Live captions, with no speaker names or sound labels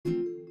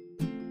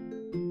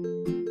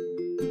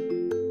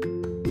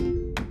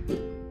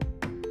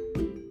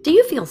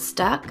feel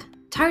stuck?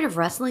 Tired of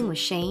wrestling with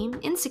shame,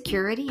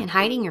 insecurity, and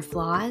hiding your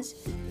flaws?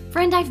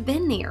 Friend, I've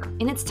been there,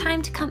 and it's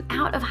time to come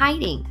out of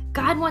hiding.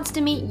 God wants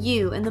to meet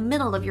you in the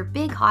middle of your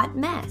big, hot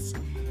mess.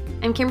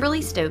 I'm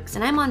Kimberly Stokes,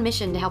 and I'm on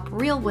mission to help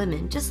real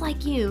women just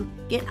like you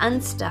get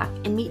unstuck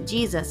and meet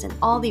Jesus in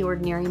all the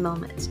ordinary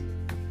moments.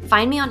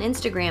 Find me on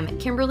Instagram at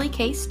Kimberly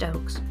K.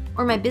 Stokes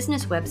or my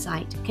business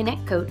website,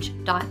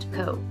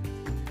 connectcoach.co.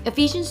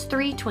 Ephesians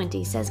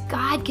 3:20 says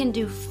God can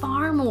do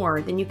far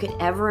more than you could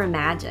ever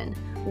imagine.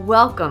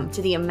 Welcome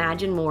to the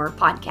Imagine More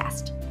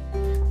podcast.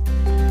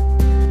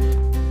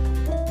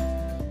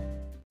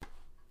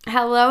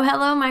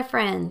 Hello, my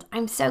friend.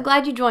 I'm so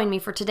glad you joined me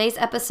for today's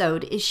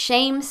episode, Is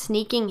Shame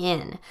Sneaking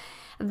In?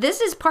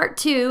 This is part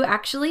 2,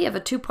 actually, of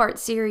a 2-part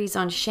series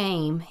on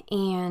shame.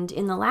 And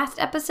in the last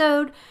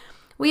episode,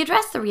 we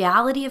addressed the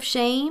reality of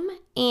shame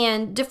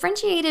and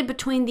differentiated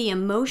between the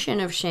emotion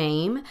of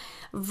shame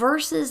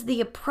versus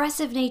the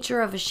oppressive nature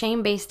of a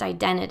shame-based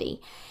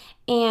identity.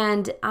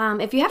 And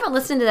if you haven't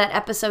listened to that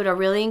episode, I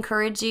really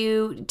encourage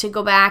you to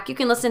go back. You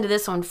can listen to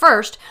this one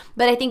first,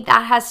 but I think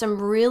that has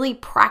some really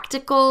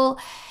practical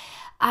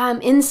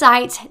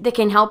insights that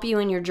can help you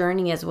in your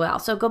journey as well.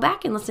 So go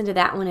back and listen to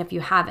that one if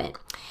you haven't.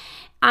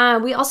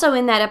 We also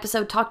in that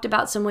episode talked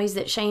about some ways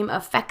that shame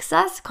affects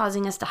us,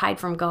 causing us to hide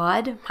from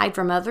God, hide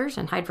from others,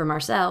 and hide from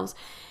ourselves.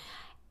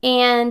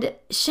 And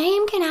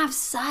shame can have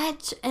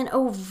such an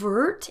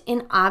overt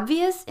and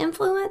obvious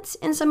influence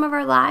in some of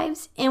our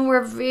lives, and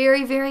we're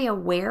very, very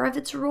aware of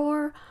its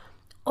roar.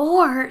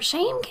 Or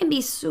shame can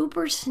be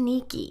super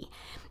sneaky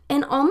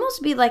and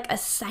almost be like a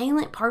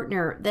silent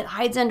partner that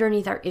hides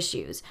underneath our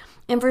issues.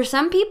 And for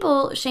some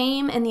people,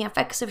 shame and the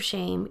effects of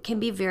shame can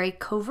be very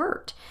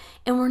covert,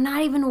 and we're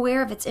not even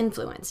aware of its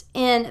influence.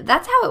 And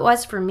that's how it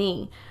was for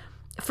me.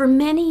 For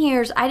many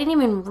years, I didn't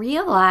even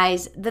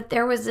realize that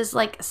there was this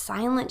like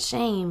silent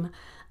shame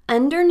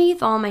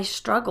underneath all my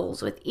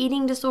struggles with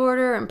eating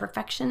disorder and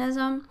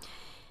perfectionism.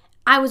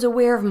 I was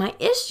aware of my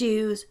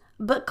issues,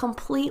 but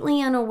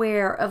completely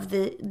unaware of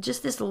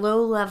this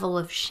low level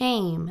of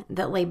shame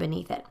that lay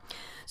beneath it.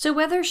 So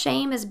whether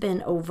shame has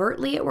been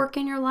overtly at work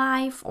in your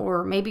life,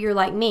 or maybe you're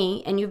like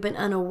me and you've been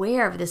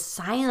unaware of this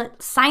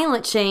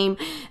silent shame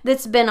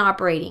that's been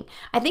operating,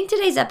 I think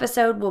today's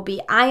episode will be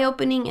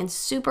eye-opening and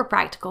super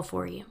practical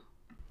for you.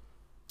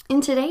 In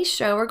today's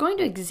show, we're going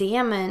to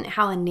examine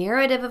how a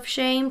narrative of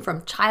shame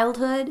from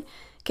childhood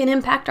can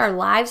impact our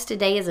lives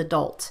today as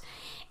adults,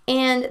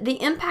 and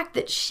the impact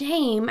that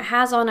shame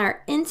has on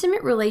our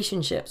intimate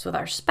relationships with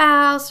our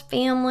spouse,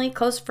 family,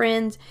 close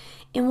friends,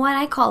 in what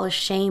I call a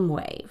shame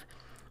wave.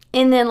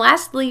 And then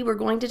lastly, we're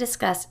going to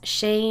discuss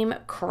shame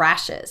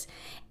crashes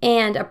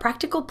and a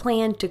practical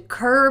plan to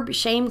curb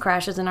shame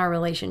crashes in our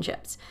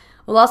relationships.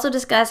 We'll also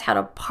discuss how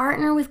to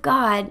partner with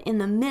God in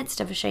the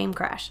midst of a shame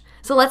crash.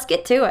 So let's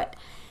get to it.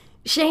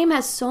 Shame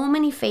has so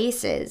many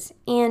faces,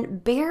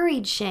 and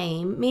buried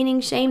shame,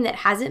 meaning shame that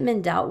hasn't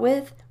been dealt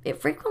with,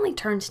 it frequently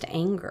turns to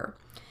anger.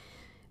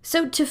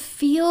 So to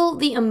feel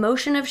the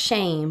emotion of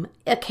shame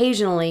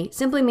occasionally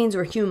simply means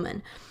we're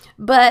human.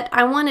 But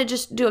I want to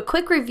just do a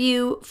quick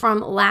review from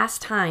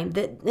last time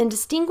and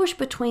distinguish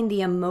between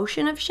the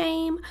emotion of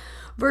shame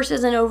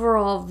versus an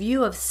overall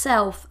view of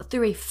self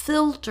through a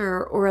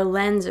filter or a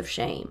lens of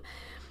shame.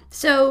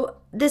 So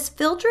this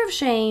filter of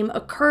shame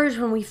occurs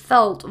when we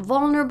felt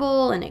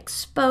vulnerable and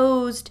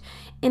exposed,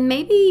 and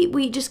maybe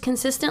we just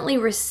consistently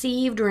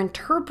received or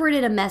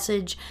interpreted a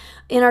message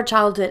in our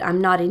childhood: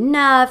 I'm not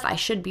enough, I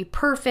should be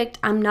perfect,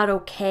 I'm not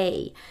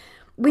okay.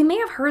 We may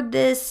have heard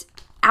this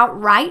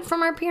outright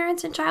from our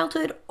parents in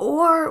childhood,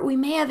 or we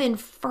may have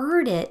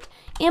inferred it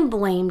and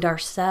blamed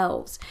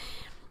ourselves.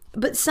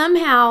 But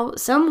somehow,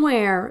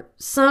 somewhere,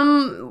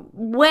 some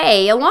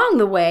way along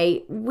the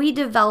way, we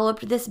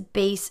developed this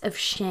base of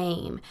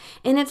shame.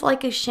 And it's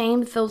like a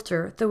shame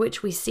filter through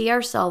which we see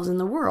ourselves in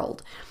the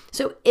world.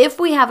 So if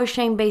we have a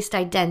shame-based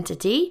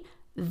identity,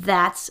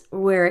 that's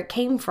where it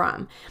came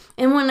from.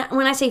 And when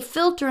I say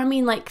filter, I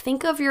mean like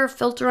think of your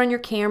filter on your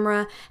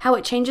camera, how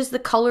it changes the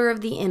color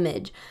of the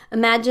image.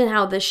 Imagine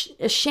how the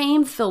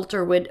shame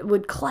filter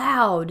would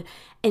cloud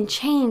and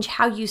change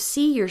how you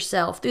see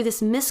yourself through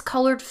this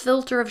miscolored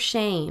filter of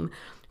shame,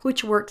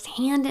 which works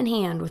hand in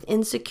hand with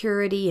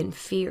insecurity and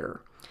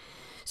fear.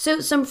 So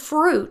some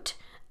fruit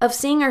of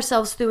seeing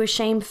ourselves through a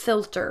shame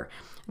filter,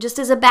 just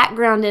as a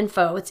background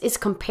info, it's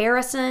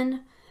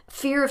comparison,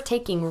 fear of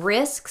taking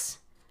risks,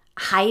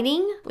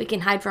 hiding. We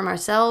can hide from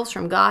ourselves,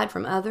 from God,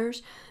 from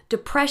others.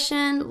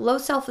 Depression, low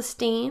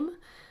self-esteem,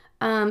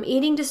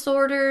 eating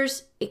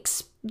disorders,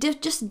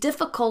 just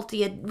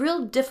difficulty, a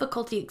real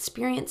difficulty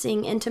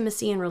experiencing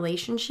intimacy in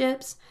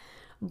relationships.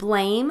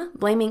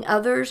 Blaming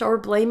others or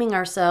blaming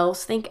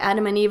ourselves. Think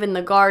Adam and Eve in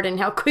the garden,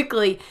 how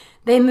quickly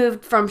they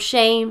moved from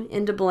shame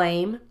into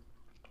blame.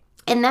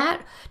 And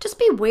that, just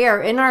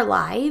beware in our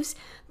lives,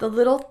 the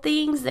little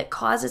things that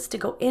cause us to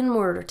go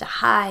inward or to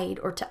hide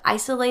or to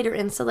isolate or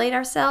insulate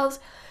ourselves,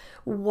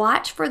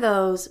 watch for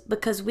those,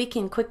 because we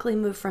can quickly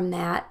move from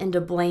that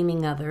into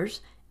blaming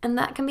others, and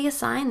that can be a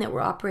sign that we're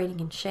operating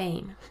in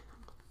shame.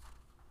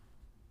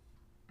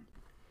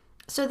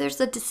 So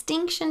there's a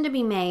distinction to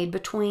be made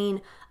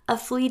between a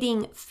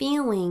fleeting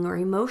feeling or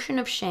emotion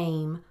of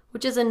shame,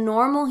 which is a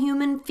normal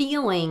human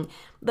feeling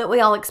that we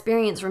all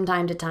experience from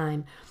time to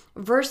time,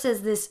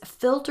 versus this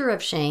filter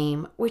of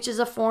shame, which is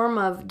a form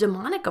of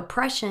demonic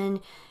oppression,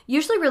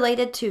 usually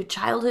related to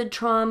childhood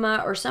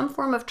trauma or some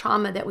form of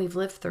trauma that we've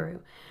lived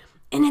through.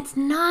 And it's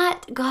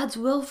not God's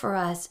will for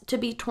us to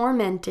be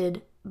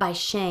tormented by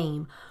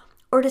shame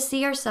or to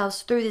see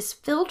ourselves through this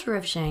filter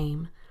of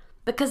shame,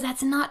 because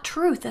that's not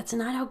truth. That's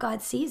not how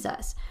God sees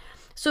us.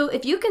 So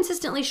if you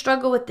consistently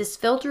struggle with this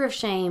filter of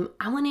shame,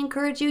 I want to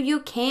encourage you,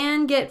 you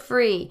can get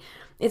free.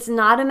 It's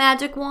not a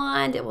magic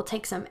wand. It will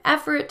take some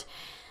effort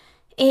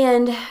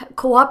and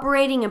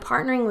cooperating and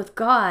partnering with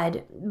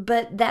God,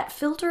 but that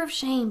filter of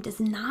shame does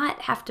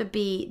not have to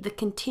be the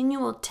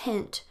continual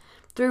tint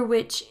through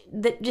which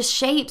that just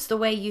shapes the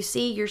way you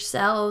see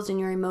yourselves and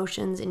your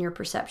emotions and your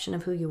perception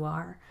of who you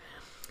are.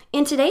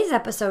 In today's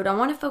episode, I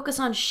want to focus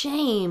on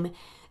shame,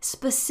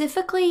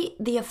 specifically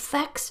the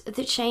effects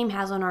that shame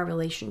has on our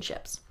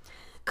relationships.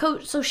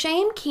 So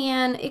shame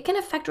can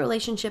affect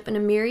relationship in a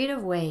myriad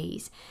of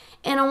ways.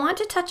 And I want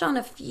to touch on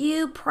a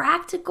few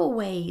practical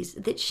ways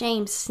that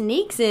shame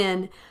sneaks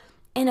in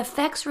and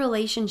affects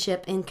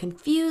relationship in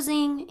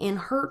confusing, in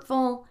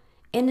hurtful,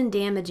 and in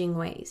damaging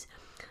ways.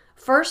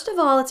 First of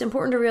all, it's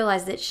important to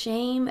realize that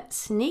shame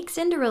sneaks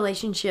into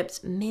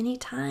relationships many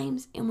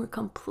times and we're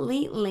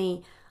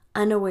completely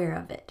unaware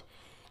of it.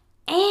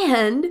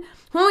 And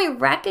when we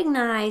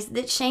recognize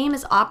that shame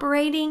is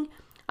operating,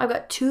 I've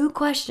got 2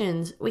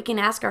 questions we can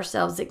ask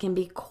ourselves that can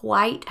be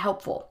quite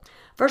helpful.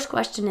 First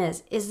question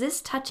is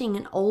this touching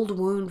an old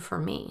wound for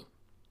me?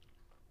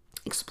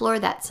 Explore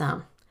that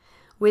some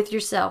with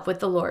yourself, with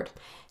the Lord.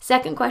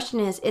 Second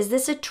question is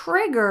this a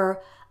trigger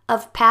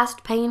of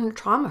past pain and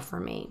trauma for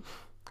me?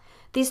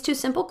 These 2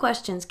 simple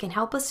questions can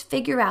help us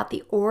figure out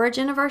the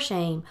origin of our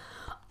shame,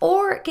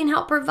 or it can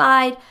help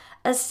provide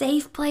a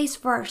safe place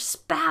for our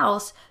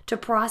spouse to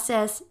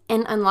process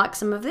and unlock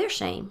some of their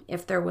shame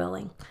if they're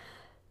willing.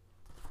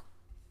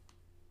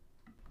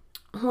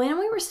 When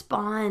we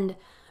respond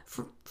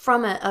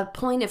from a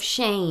point of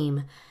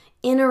shame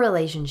in a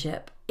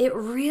relationship, it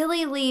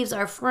really leaves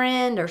our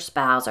friend, our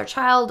spouse, our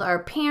child, our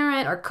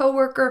parent, our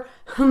coworker,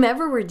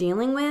 whomever we're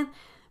dealing with,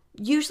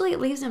 usually it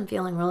leaves them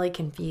feeling really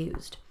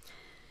confused.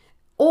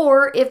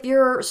 Or if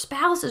your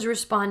spouse is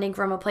responding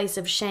from a place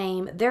of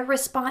shame, their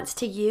response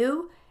to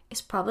you is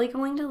probably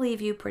going to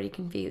leave you pretty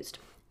confused.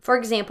 For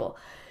example,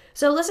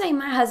 so let's say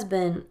my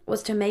husband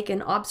was to make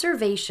an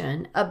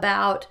observation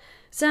about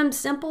some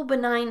simple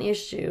benign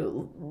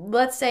issue.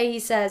 Let's say he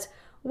says,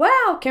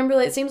 "Wow,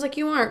 Kimberly, it seems like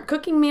you aren't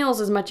cooking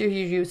meals as much as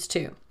you used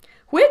to."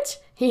 Which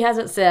he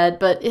hasn't said,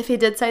 but if he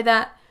did say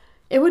that,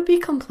 it would be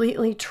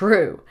completely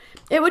true.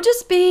 It would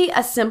just be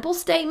a simple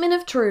statement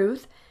of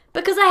truth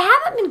because I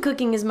haven't been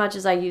cooking as much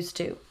as I used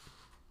to.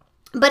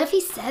 But if he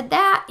said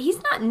that,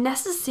 he's not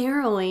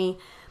necessarily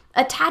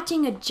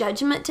attaching a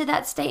judgment to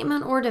that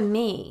statement or to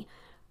me.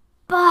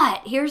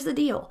 But here's the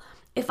deal.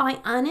 If I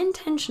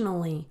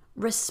unintentionally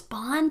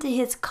respond to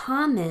his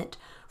comment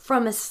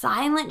from a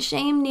silent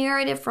shame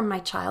narrative from my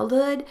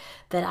childhood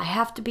that I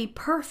have to be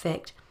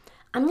perfect,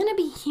 I'm going to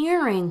be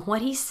hearing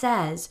what he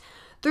says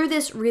through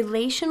this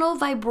relational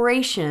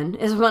vibration,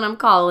 is what I'm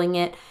calling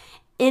it,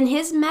 in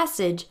his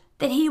message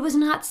that he was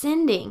not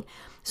sending.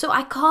 So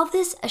I call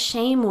this a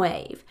shame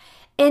wave.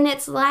 And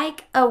it's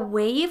like a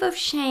wave of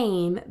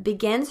shame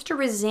begins to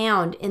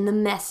resound in the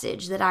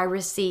message that I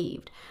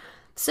received.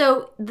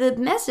 So the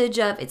message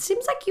of, "It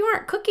seems like you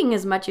aren't cooking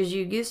as much as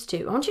you used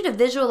to." I want you to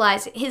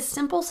visualize his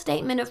simple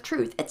statement of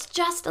truth. It's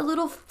just a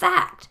little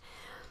fact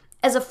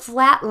as a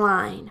flat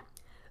line.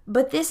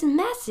 But this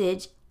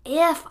message,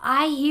 if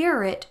I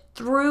hear it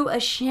through a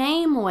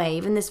shame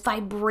wave and this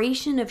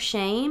vibration of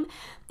shame,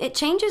 it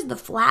changes the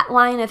flat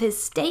line of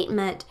his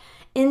statement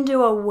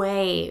into a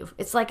wave.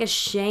 It's like a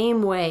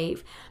shame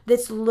wave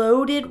that's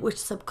loaded with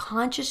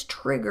subconscious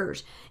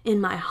triggers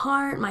in my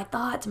heart, my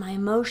thoughts, my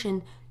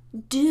emotion,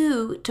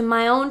 due to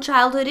my own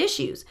childhood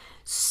issues.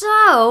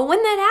 So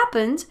when that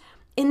happens,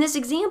 in this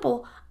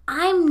example,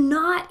 I'm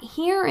not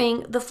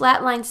hearing the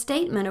flatline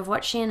statement of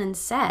what Shannon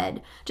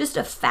said, just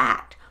a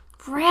fact.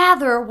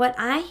 Rather, what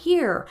I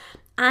hear,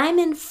 I'm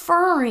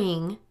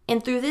inferring,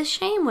 and through this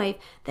shame wave,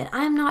 that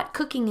I'm not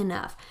cooking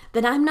enough,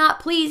 that I'm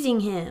not pleasing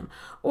him.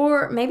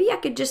 Or maybe I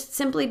could just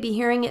simply be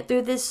hearing it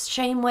through this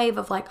shame wave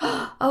of like,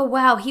 "Oh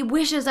wow, he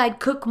wishes I'd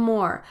cook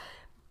more."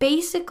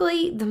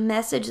 Basically, the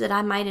message that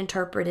I might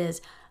interpret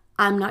is,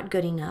 I'm not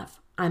good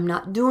enough. I'm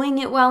not doing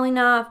it well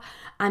enough.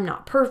 I'm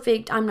not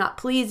perfect. I'm not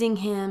pleasing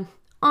him.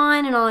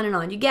 On and on and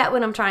on. You get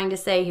what I'm trying to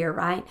say here,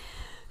 right?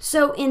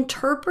 So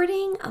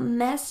interpreting a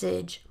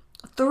message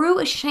through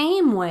a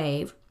shame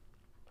wave,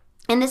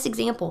 in this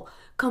example,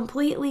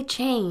 completely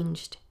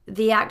changed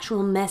the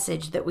actual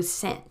message that was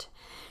sent.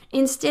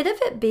 Instead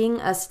of it being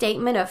a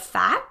statement of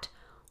fact,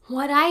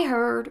 what I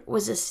heard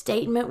was a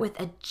statement with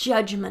a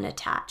judgment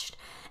attached.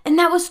 And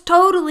that was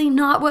totally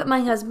not what my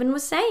husband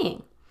was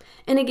saying.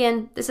 And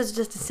again, this is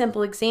just a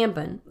simple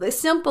example. But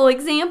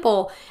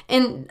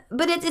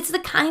it's the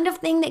kind of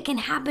thing that can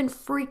happen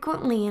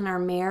frequently in our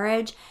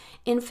marriage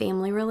and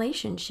family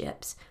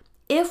relationships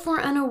if we're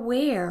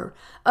unaware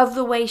of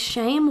the way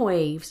shame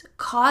waves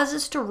cause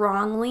us to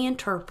wrongly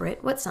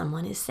interpret what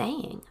someone is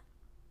saying.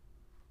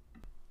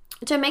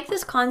 To make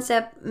this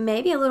concept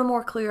maybe a little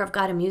more clear, I've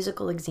got a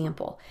musical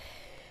example.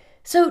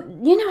 So,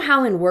 you know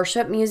how in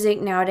worship music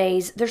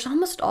nowadays, there's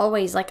almost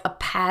always like a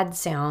pad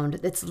sound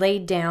that's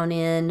laid down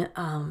in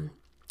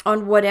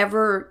on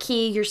whatever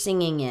key you're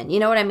singing in. You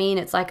know what I mean?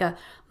 It's like a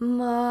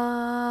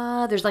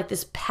ma. There's like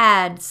this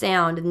pad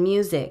sound in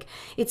music.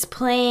 It's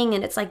playing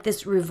and it's like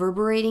this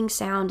reverberating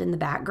sound in the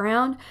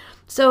background.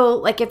 So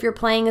like if you're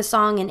playing a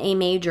song in A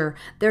major,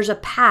 there's a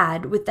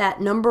pad with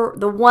that number,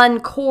 the one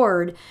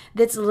chord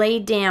that's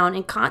laid down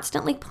and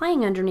constantly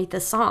playing underneath the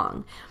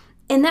song.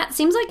 And that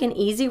seems like an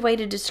easy way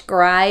to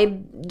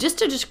describe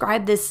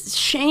this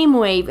shame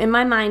wave in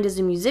my mind as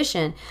a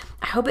musician.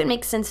 I hope it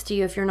makes sense to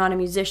you if you're not a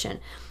musician.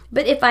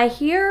 But if I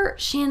hear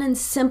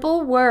Shannon's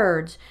simple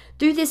words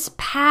through this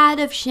pad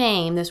of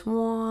shame, this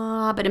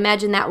wah, but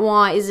imagine that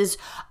wah is this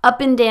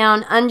up and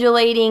down,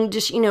 undulating,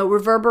 just,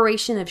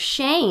 reverberation of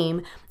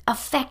shame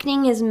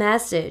affecting his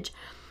message.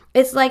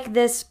 It's like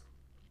his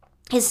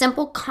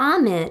simple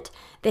comment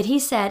that he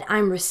said,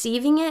 I'm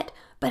receiving it,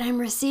 but I'm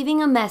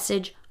receiving a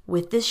message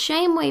with this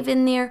shame wave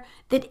in there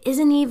that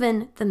isn't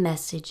even the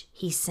message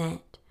he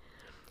sent.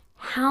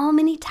 How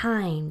many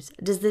times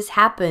does this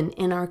happen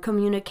in our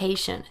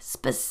communication,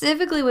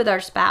 specifically with our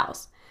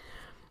spouse?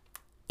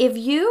 If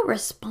you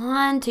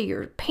respond to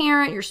your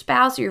parent, your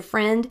spouse, or your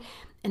friend,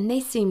 and they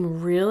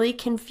seem really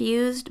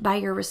confused by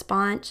your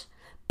response,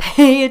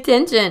 pay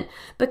attention,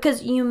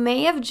 because you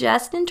may have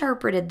just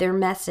interpreted their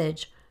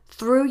message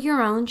through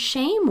your own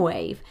shame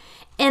wave.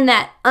 And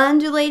that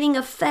undulating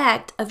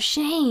effect of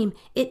shame,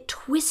 it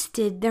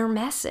twisted their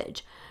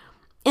message.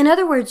 In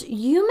other words,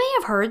 you may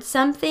have heard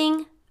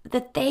something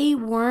that they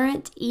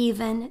weren't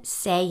even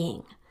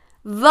saying.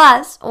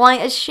 Thus, why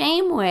a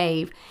shame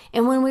wave.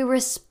 And when we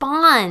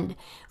respond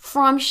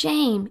from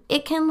shame,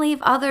 it can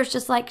leave others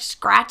just like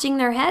scratching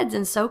their heads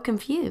and so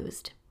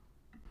confused.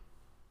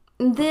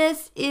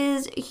 This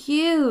is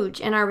huge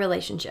in our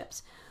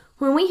relationships.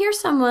 When we hear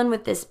someone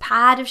with this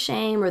pad of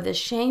shame or this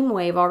shame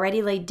wave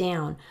already laid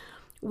down,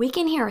 we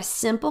can hear a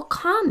simple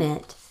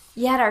comment,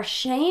 yet our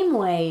shame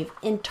wave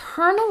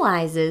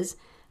internalizes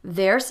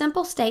their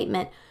simple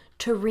statement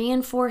to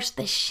reinforce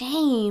the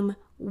shame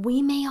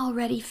we may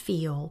already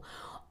feel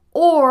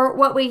or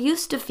what we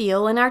used to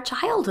feel in our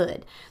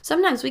childhood.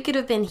 Sometimes we could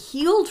have been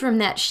healed from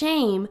that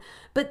shame,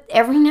 but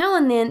every now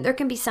and then there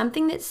can be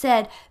something that's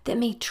said that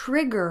may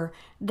trigger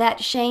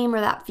that shame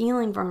or that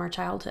feeling from our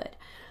childhood.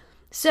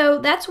 So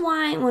that's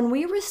why when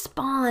we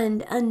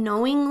respond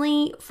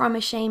unknowingly from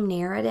a shame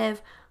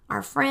narrative,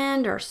 our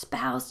friend or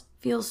spouse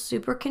feels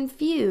super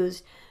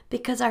confused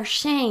because our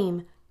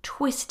shame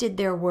twisted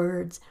their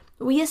words.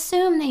 We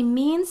assume they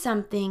mean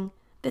something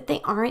that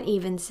they aren't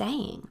even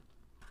saying.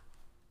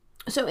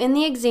 So in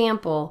the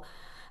example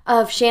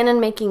of Shannon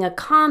making a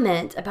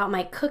comment about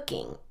my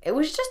cooking, it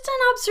was just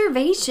an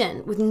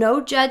observation with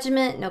no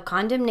judgment, no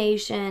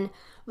condemnation,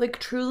 like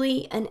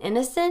truly an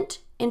innocent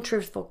and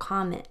truthful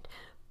comment.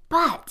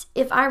 But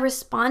if I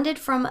responded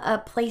from a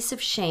place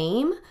of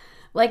shame,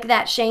 like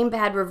that shame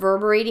pad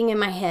reverberating in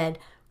my head,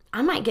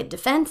 I might get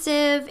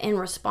defensive and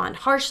respond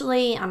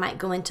harshly. I might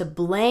go into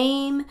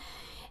blame,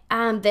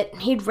 that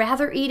he'd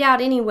rather eat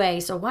out anyway,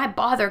 so why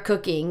bother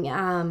cooking?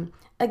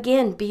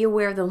 Again, be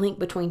aware of the link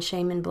between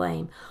shame and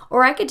blame.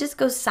 Or I could just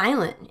go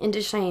silent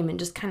into shame and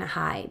just kind of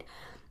hide.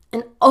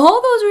 And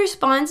all those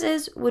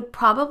responses would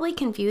probably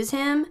confuse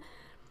him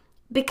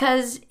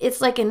because it's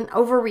like an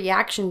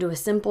overreaction to a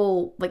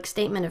simple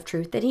statement of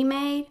truth that he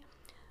made.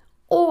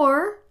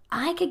 Or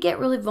I could get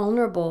really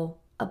vulnerable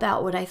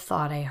about what I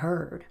thought I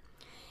heard.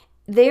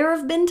 There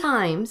have been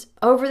times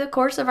over the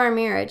course of our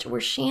marriage where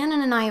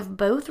Shannon and I have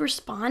both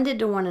responded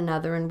to one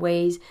another in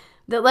ways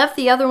that left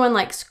the other one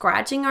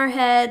scratching our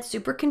head,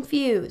 super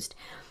confused.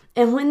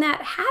 And when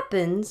that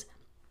happens,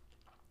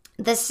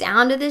 the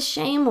sound of this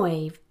shame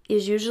wave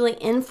is usually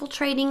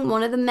infiltrating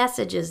one of the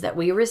messages that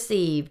we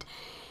received.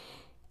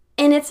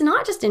 And it's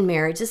not just in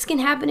marriage. This can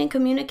happen in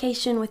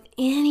communication with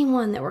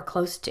anyone that we're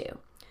close to.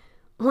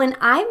 When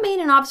I've made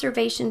an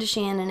observation to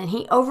Shannon and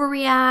he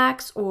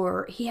overreacts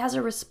or he has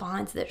a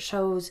response that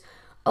shows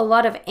a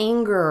lot of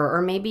anger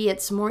or maybe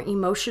it's more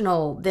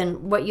emotional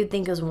than what you'd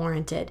think is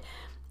warranted,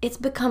 it's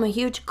become a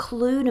huge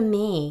clue to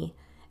me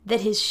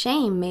that his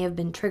shame may have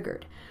been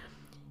triggered.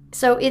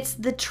 So it's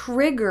the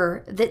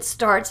trigger that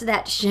starts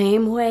that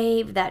shame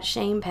wave, that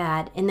shame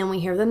pad, and then we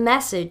hear the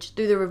message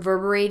through the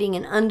reverberating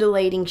and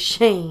undulating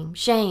shame,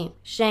 shame,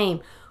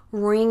 shame,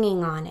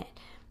 ringing on it.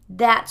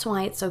 That's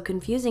why it's so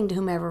confusing to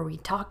whomever we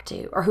talk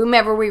to or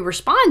whomever we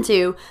respond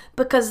to,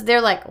 because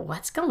they're like,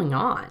 what's going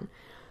on?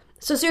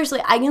 So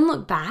seriously, I can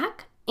look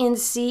back and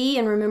see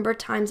and remember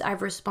times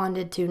I've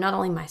responded to not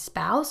only my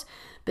spouse,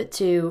 but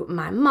to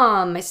my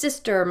mom, my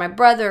sister, my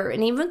brother,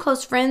 and even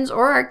close friends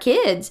or our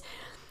kids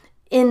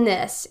in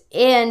this.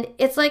 And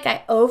it's like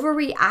I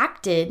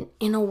overreacted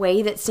in a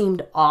way that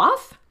seemed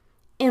off.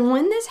 And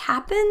when this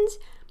happens,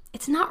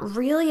 it's not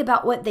really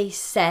about what they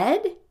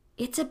said.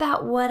 It's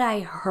about what I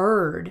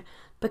heard,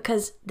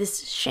 because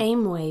this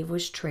shame wave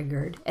was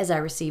triggered as I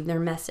received their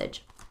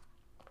message.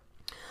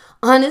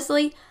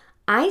 Honestly,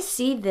 I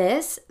see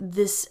this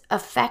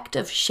effect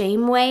of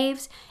shame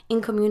waves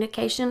in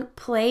communication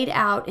played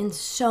out in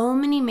so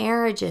many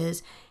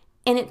marriages,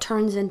 and it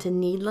turns into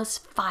needless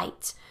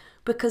fights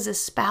because a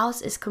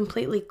spouse is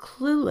completely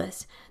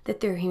clueless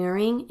that they're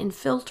hearing and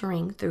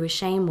filtering through a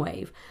shame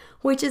wave,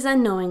 which is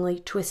unknowingly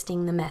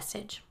twisting the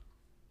message.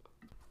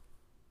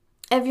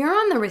 If you're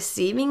on the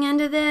receiving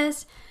end of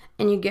this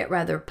and you get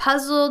rather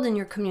puzzled in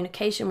your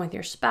communication with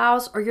your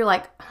spouse, or you're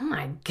like, oh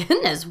my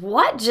goodness,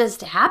 what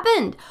just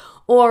happened?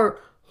 Or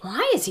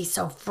why is he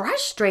so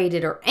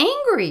frustrated or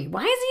angry?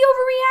 Why is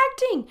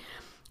he overreacting?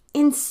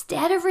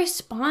 Instead of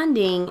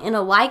responding in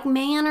a like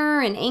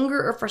manner in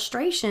anger or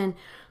frustration,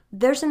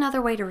 there's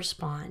another way to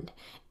respond.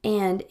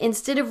 And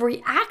instead of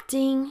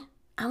reacting,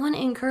 I want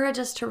to encourage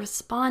us to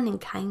respond in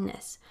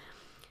kindness.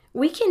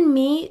 We can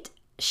meet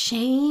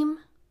shame,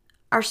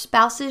 our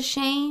spouse's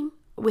shame,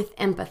 with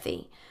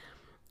empathy.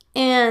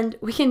 And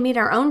we can meet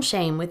our own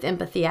shame with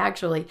empathy,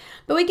 actually.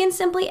 But we can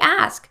simply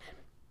ask,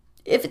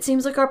 if it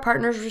seems like our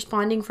partner's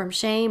responding from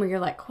shame, or you're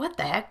like, what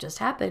the heck just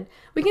happened?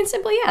 We can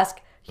simply ask,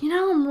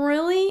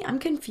 I'm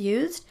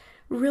confused.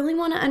 Really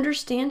want to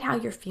understand how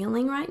you're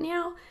feeling right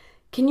now.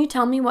 Can you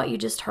tell me what you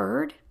just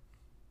heard?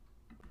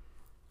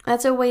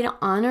 That's a way to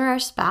honor our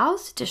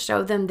spouse, to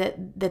show them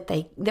that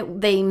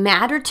they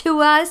matter to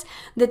us,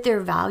 that they're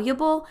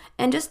valuable,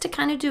 and just to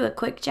kind of do a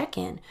quick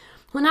check-in.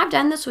 When I've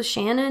done this with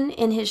Shannon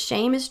and his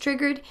shame is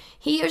triggered,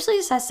 he usually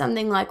says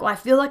something like, well, I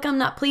feel like I'm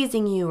not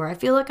pleasing you, or I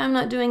feel like I'm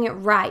not doing it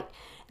right.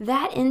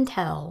 That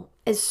intel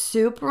is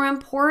super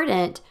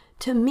important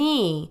to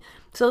me.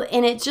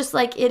 And it's just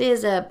like it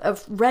is a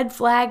red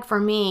flag for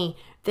me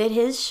that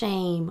his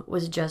shame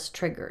was just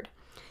triggered.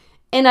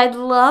 And I'd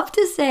love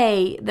to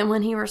say that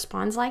when he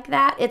responds like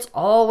that, it's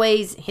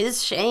always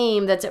his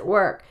shame that's at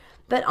work.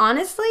 But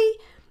honestly,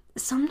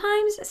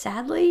 sometimes,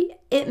 sadly,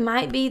 it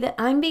might be that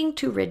I'm being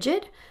too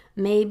rigid.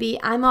 Maybe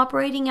I'm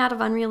operating out of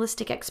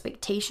unrealistic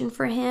expectation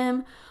for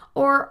him,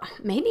 or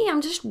maybe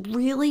I'm just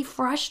really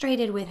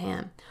frustrated with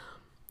him.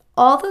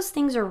 All those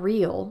things are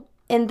real,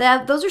 and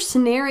those are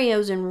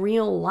scenarios in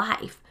real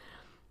life.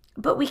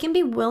 But we can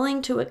be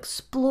willing to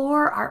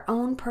explore our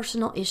own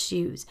personal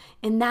issues,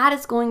 and that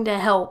is going to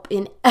help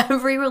in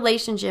every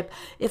relationship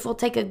if we'll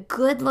take a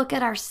good look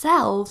at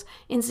ourselves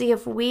and see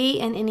if we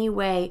in any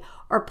way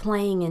are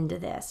playing into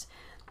this.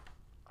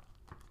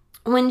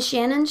 When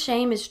Shannon's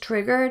shame is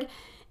triggered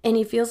and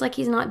he feels like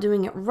he's not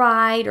doing it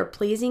right or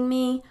pleasing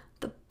me,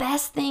 the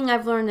best thing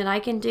I've learned that I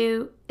can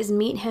do is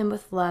meet him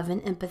with love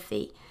and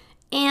empathy.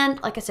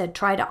 And like I said,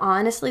 try to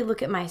honestly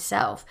look at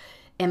myself.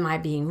 Am I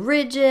being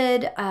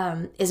rigid?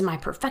 Is my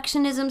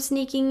perfectionism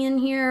sneaking in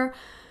here?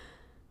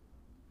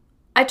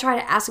 I try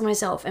to ask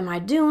myself, am I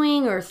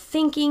doing or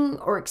thinking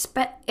or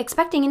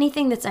expecting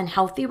anything that's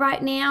unhealthy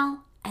right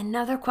now?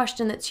 Another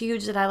question that's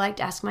huge that I like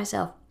to ask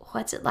myself,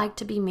 what's it like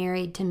to be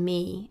married to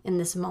me in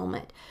this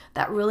moment?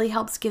 That really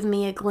helps give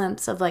me a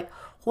glimpse of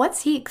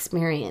what's he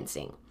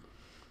experiencing?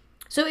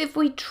 So if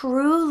we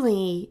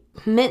truly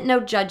meant no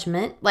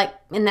judgment, like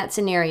in that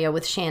scenario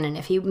with Shannon,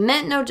 if he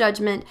meant no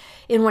judgment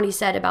in what he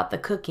said about the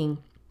cooking,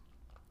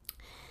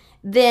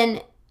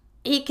 then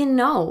he can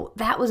know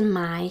that was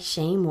my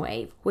shame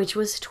wave, which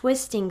was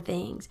twisting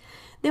things.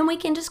 Then we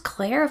can just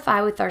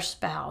clarify with our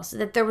spouse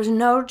that there was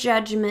no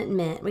judgment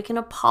meant. We can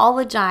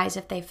apologize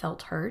if they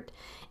felt hurt.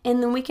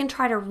 And then we can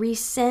try to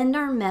resend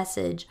our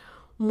message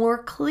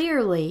more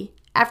clearly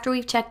after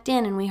we've checked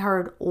in and we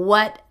heard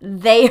what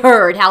they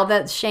heard, how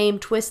that shame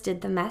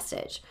twisted the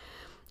message.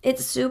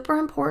 It's super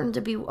important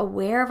to be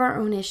aware of our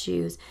own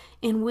issues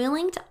and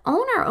willing to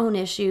own our own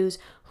issues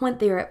when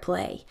they're at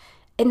play.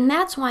 And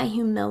that's why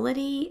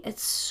humility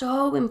is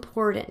so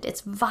important.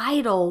 It's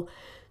vital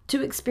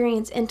to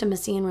experience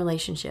intimacy in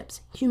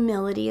relationships.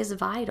 Humility is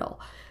vital.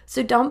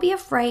 So don't be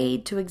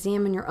afraid to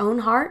examine your own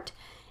heart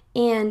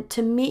and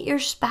to meet your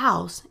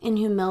spouse in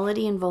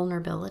humility and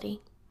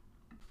vulnerability.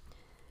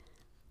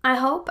 I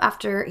hope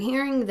after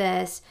hearing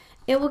this,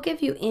 it will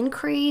give you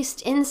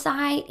increased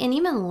insight and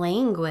even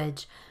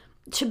language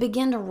to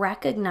begin to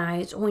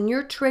recognize when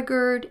you're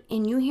triggered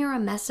and you hear a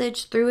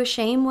message through a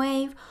shame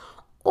wave,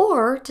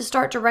 or to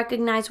start to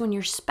recognize when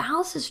your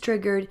spouse is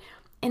triggered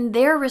and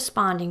they're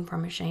responding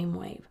from a shame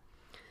wave.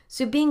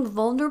 So being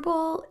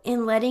vulnerable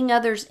and letting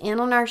others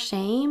in on our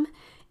shame,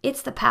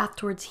 it's the path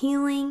towards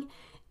healing.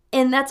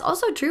 And that's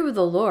also true with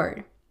the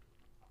Lord.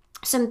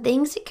 Some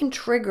things that can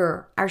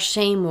trigger our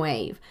shame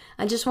wave.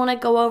 I just want to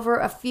go over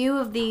a few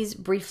of these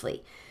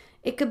briefly.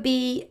 It could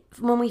be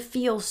when we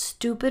feel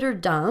stupid or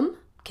dumb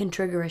can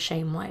trigger a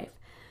shame wave.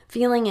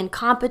 Feeling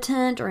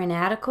incompetent or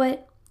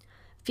inadequate.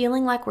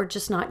 Feeling like we're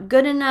just not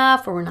good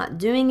enough or we're not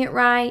doing it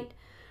right.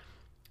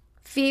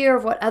 Fear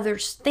of what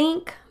others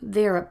think,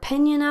 their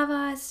opinion of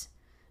us.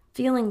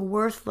 Feeling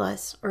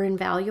worthless or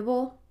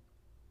invaluable.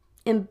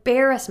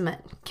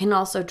 Embarrassment can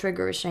also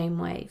trigger a shame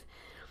wave.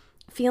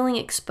 Feeling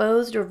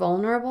exposed or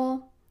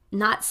vulnerable,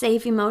 not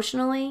safe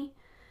emotionally.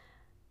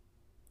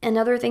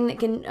 Another thing that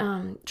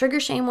can trigger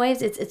shame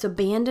waves, it's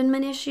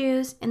abandonment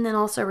issues, and then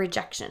also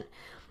rejection.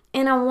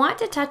 And I want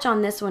to touch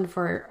on this one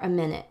for a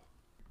minute.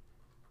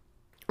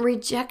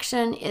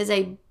 Rejection is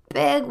a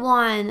big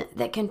one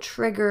that can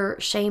trigger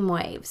shame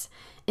waves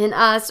in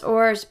us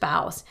or our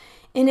spouse.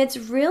 And it's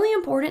really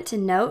important to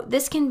note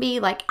this can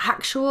be like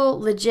actual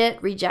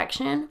legit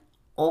rejection,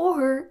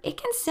 or it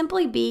can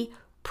simply be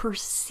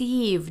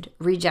perceived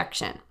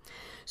rejection.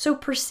 So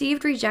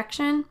perceived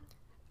rejection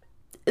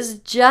is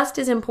just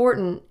as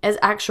important as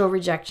actual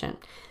rejection.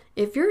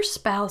 If your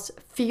spouse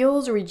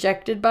feels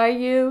rejected by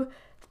you,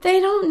 they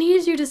don't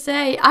need you to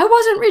say, I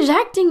wasn't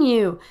rejecting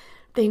you.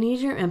 They need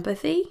your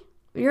empathy,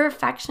 your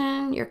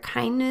affection, your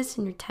kindness,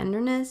 and your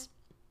tenderness.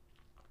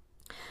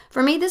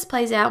 For me, this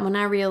plays out when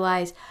I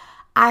realize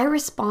I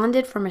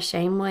responded from a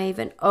shame wave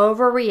and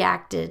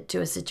overreacted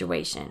to a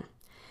situation.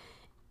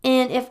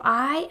 And if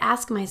I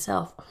ask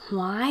myself,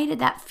 why did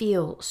that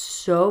feel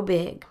so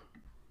big?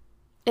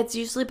 It's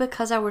usually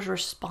because I was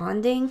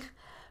responding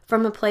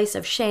from a place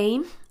of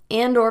shame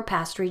and or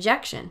past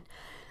rejection.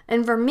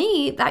 And for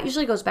me, that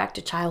usually goes back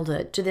to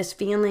childhood, to this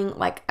feeling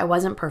like I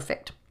wasn't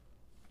perfect.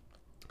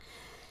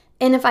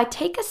 And if I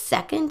take a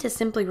second to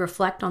simply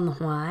reflect on the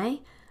why,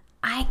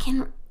 I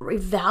can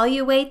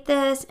evaluate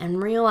this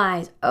and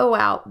realize, oh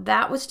wow,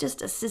 that was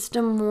just a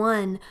system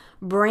 1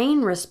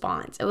 brain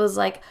response. It was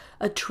like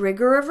a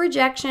trigger of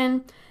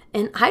rejection,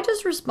 and I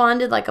just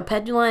responded like a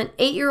petulant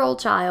 8-year-old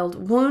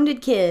child,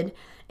 wounded kid,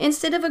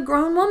 instead of a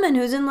grown woman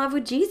who's in love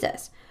with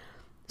Jesus.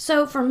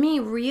 So for me,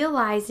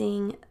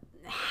 realizing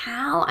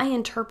how I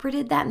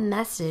interpreted that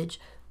message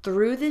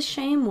through this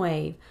shame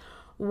wave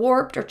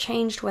warped or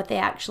changed what they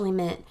actually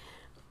meant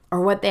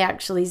or what they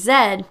actually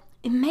said,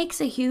 it makes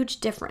a huge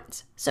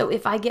difference. So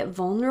if I get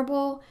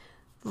vulnerable,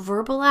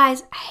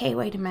 verbalize, hey,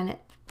 wait a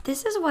minute,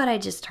 this is what I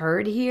just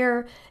heard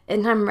here,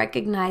 and I'm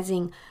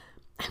recognizing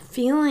I'm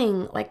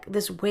feeling like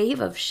this wave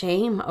of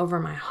shame over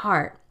my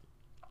heart.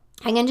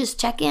 I can just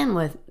check in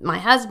with my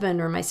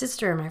husband or my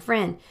sister or my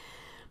friend.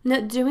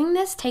 Now, doing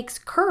this takes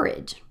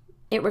courage.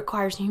 It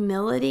requires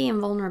humility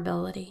and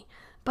vulnerability,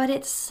 but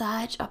it's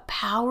such a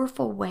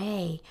powerful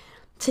way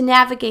to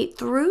navigate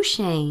through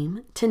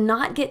shame, to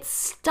not get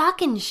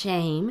stuck in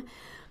shame,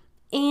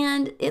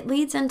 and it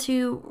leads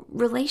into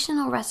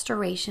relational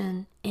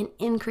restoration and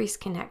increased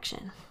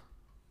connection.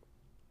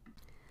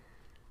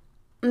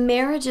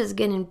 Marriages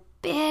get in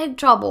big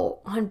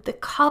trouble when the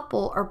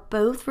couple are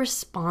both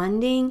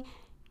responding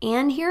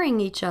and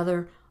hearing each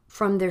other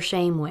from their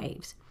shame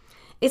waves.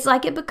 It's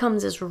like it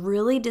becomes this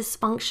really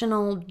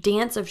dysfunctional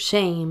dance of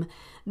shame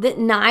that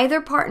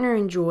neither partner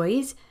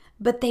enjoys,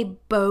 but they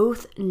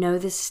both know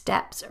the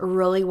steps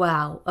really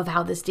well of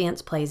how this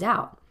dance plays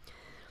out.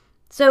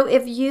 So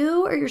if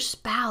you or your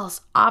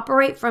spouse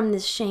operate from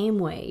this shame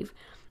wave,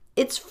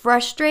 it's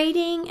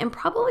frustrating and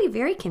probably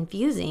very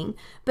confusing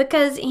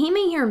because he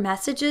may hear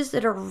messages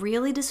that are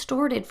really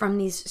distorted from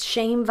these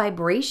shame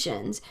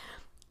vibrations.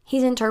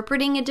 He's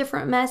interpreting a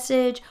different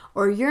message,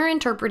 or you're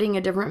interpreting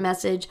a different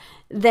message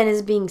than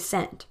is being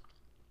sent.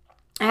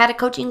 I had a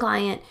coaching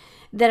client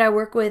that I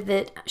work with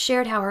that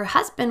shared how her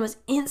husband was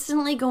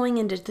instantly going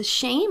into the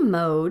shame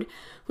mode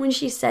when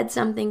she said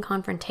something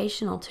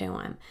confrontational to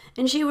him.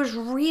 And she was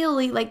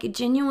really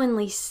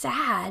genuinely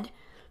sad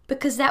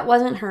because that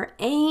wasn't her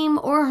aim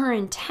or her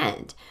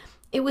intent.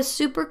 It was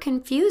super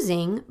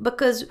confusing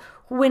because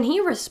when he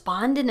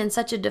responded in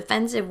such a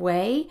defensive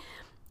way,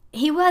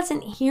 he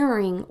wasn't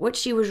hearing what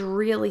she was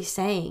really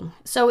saying.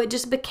 So it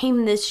just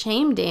became this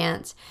shame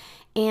dance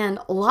and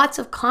lots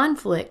of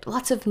conflict,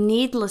 lots of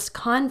needless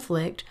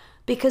conflict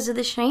because of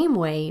the shame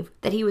wave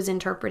that he was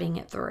interpreting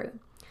it through.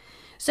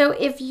 So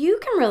if you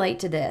can relate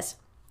to this,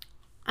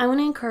 I want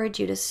to encourage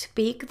you to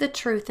speak the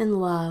truth in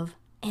love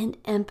and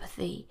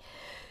empathy.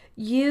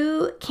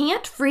 You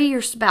can't free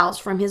your spouse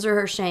from his or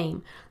her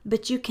shame,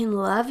 but you can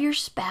love your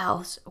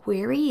spouse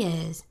where he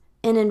is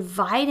and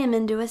invite him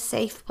into a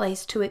safe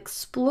place to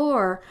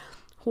explore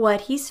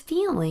what he's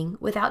feeling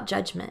without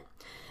judgment.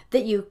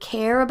 That you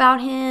care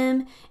about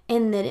him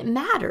and that it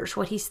matters.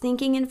 What he's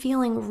thinking and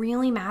feeling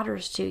really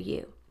matters to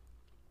you.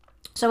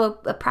 So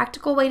a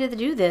practical way to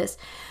do this,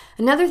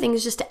 another thing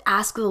is just to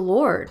ask the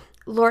Lord,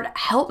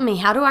 help me.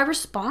 How do I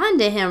respond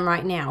to him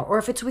right now? Or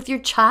if it's with your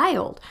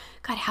child,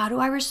 God, how do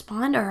I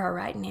respond to her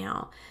right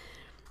now?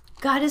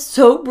 God is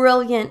so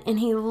brilliant and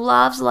he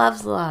loves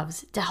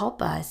to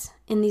help us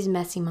in these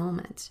messy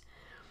moments.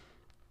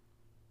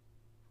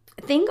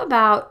 Think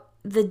about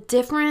the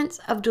difference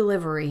of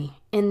delivery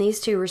in these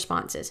two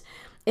responses.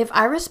 If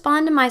I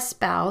respond to my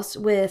spouse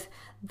with,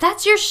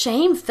 that's your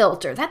shame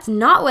filter, that's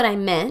not what I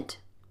meant,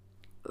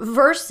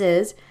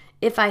 versus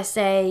if I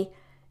say,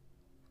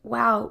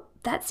 wow,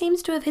 that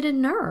seems to have hit a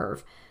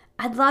nerve.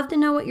 I'd love to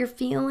know what you're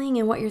feeling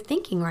and what you're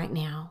thinking right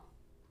now.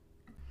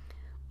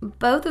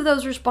 Both of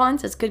those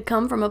responses could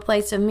come from a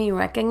place of me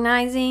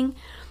recognizing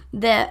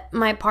that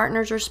my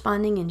partner's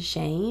responding in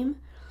shame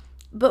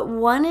But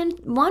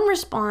one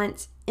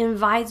response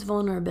invites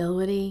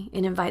vulnerability,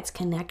 it invites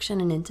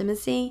connection and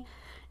intimacy,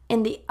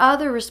 and the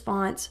other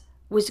response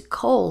was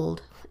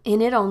cold,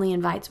 and it only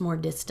invites more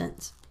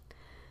distance.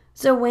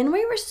 So when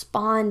we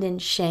respond in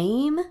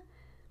shame,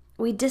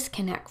 we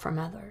disconnect from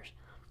others,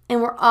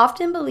 and we're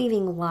often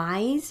believing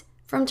lies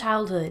from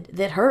childhood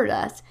that hurt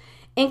us,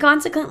 and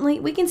consequently,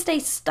 we can stay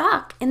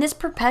stuck in this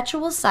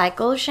perpetual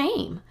cycle of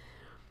shame.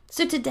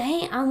 So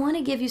today, I want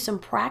to give you some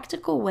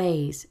practical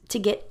ways to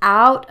get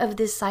out of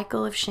this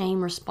cycle of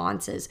shame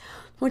responses,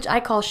 which I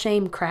call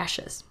shame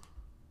crashes.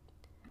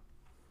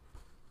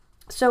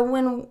 So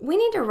when we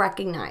need to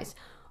recognize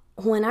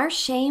when our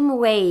shame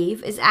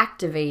wave is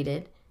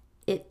activated,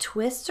 it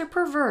twists or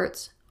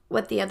perverts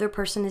what the other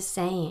person is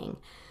saying.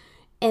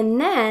 And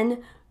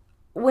then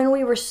when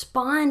we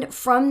respond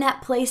from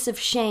that place of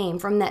shame,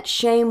 from that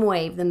shame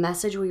wave, the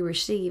message we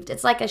received,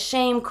 it's like a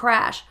shame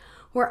crash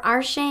where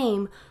our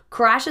shame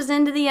crashes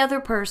into the other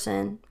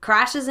person,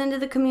 crashes into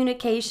the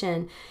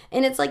communication,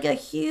 and it's like a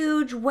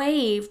huge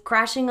wave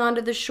crashing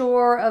onto the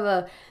shore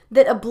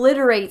that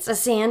obliterates a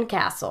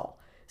sandcastle.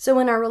 So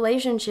in our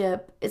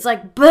relationship, it's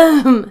like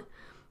boom,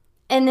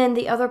 and then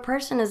the other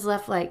person is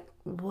left like,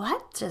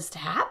 what just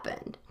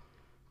happened?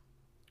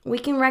 We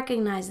can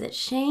recognize that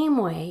shame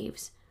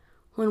waves,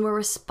 when we're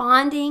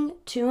responding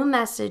to a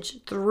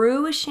message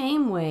through a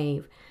shame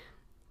wave,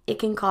 it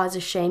can cause a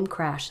shame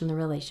crash in the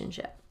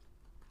relationship.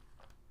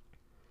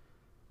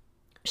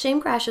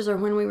 Shame crashes are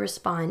when we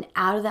respond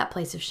out of that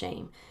place of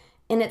shame.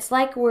 And it's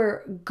like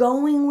we're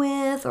going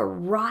with or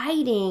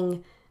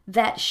riding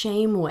that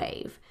shame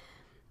wave.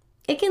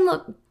 It can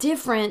look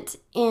different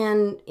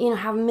and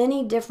have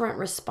many different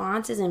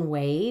responses and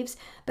waves,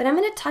 but I'm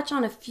going to touch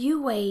on a few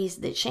ways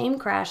that shame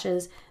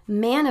crashes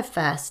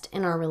manifest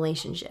in our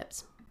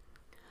relationships.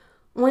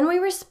 When we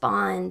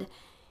respond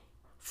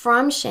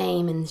from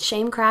shame and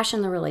shame crash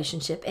in the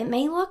relationship, it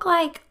may look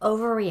like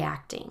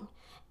overreacting.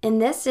 And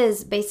this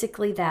is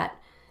basically that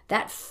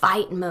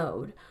fight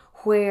mode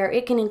where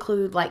it can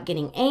include like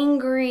getting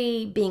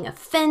angry, being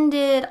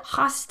offended,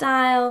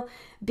 hostile,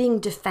 being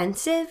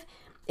defensive.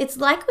 It's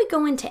like we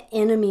go into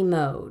enemy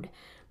mode,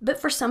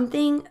 but for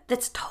something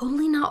that's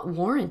totally not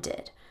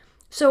warranted.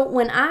 So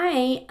when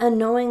I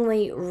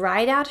unknowingly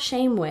ride out a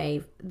shame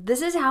wave,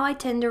 this is how I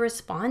tend to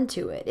respond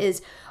to it,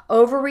 is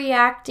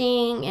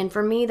overreacting. And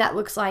for me, that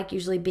looks like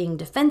usually being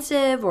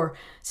defensive or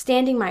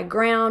standing my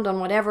ground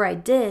on whatever I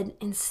did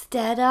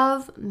instead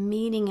of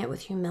meeting it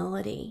with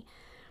humility.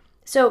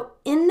 So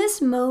in this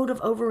mode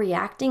of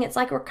overreacting, it's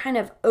like we're kind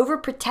of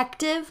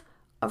overprotective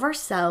of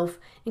ourselves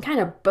and kind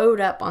of bowed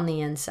up on the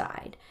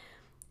inside.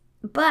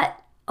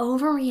 But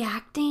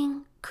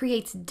overreacting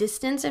creates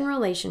distance in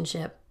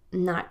relationship,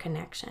 not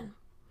connection.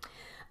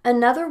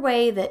 Another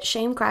way that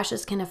shame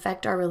crashes can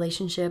affect our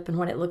relationship and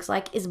what it looks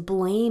like is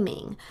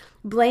blaming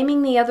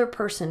the other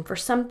person for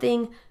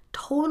something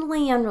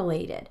totally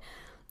unrelated.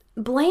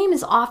 Blame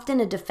is often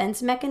a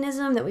defense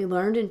mechanism that we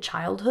learned in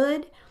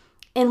childhood.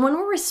 And when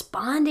we're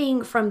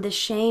responding from the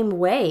shame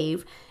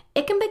wave,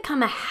 it can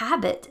become a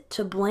habit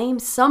to blame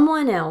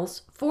someone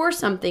else for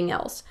something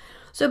else.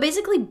 So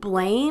basically,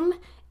 blame,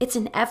 it's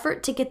an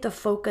effort to get the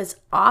focus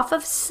off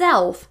of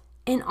self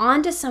and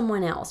onto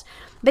someone else.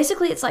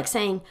 Basically, it's like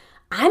saying,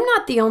 I'm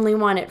not the only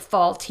one at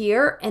fault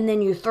here, and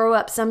then you throw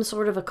up some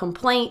sort of a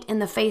complaint in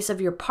the face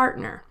of your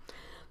partner.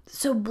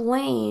 So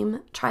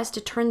blame tries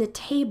to turn the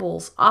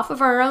tables off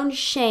of our own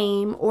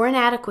shame or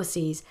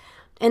inadequacies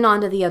and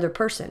onto the other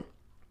person.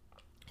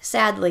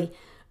 Sadly,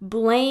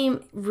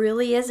 blame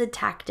really is a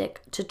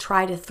tactic to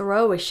try to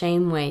throw a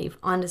shame wave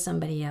onto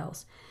somebody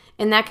else.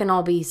 And that can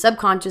all be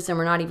subconscious and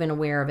we're not even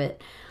aware of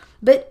it.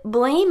 But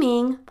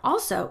blaming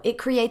also, it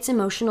creates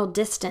emotional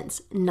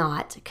distance,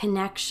 not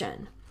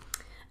connection.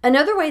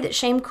 Another way that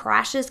shame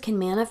crashes can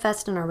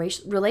manifest in our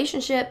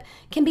relationship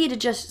can be to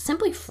just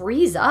simply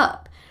freeze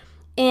up.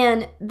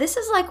 And this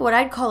is like what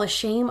I'd call a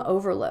shame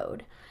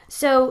overload.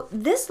 So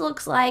this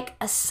looks like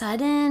a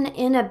sudden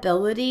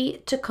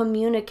inability to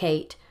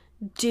communicate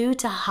due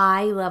to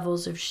high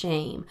levels of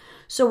shame.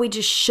 So we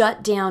just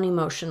shut down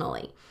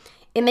emotionally.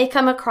 It may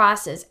come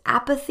across as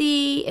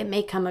apathy. It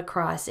may come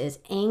across as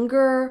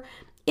anger.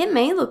 It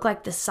may look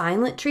like the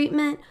silent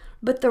treatment,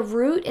 but the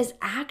root is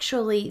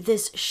actually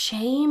this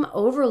shame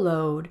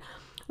overload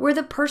where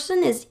the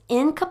person is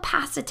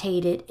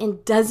incapacitated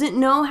and doesn't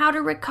know how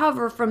to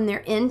recover from their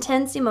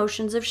intense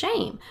emotions of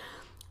shame.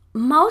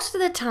 Most of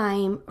the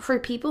time, for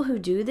people who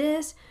do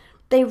this,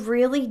 they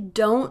really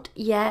don't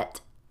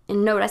yet,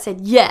 and note I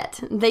said yet,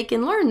 they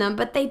can learn them,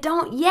 but they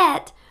don't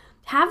yet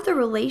have the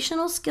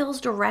relational skills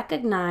to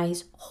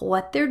recognize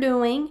what they're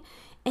doing,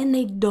 and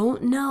they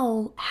don't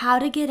know how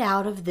to get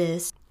out of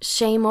this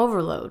shame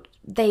overload.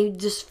 They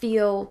just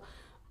feel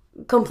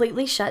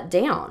completely shut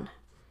down.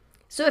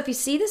 So if you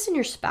see this in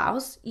your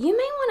spouse, you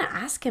may want to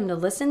ask him to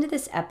listen to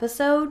this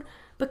episode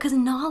because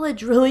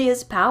knowledge really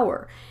is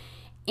power.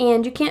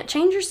 And you can't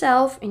change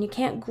yourself and you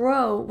can't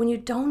grow when you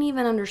don't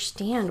even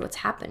understand what's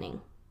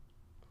happening.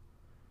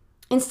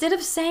 Instead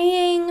of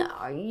saying,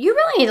 you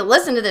really need to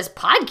listen to this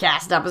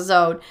podcast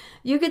episode,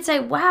 you could say,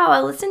 wow,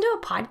 I listened to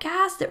a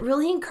podcast that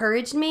really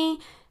encouraged me,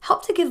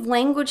 helped to give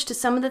language to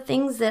some of the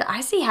things that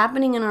I see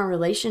happening in our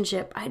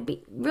relationship.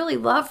 Really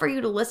love for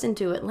you to listen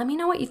to it. Let me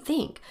know what you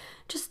think.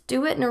 Just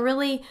do it in a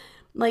really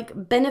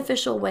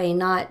beneficial way,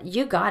 not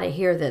you got to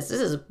hear this.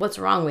 This is what's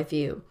wrong with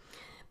you.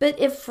 But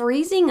if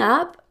freezing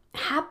up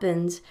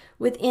happens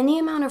with any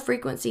amount of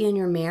frequency in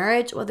your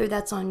marriage, whether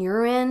that's on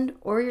your end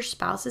or your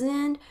spouse's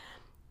end,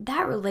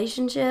 that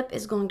relationship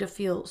is going to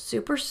feel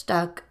super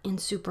stuck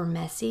and super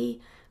messy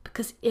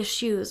because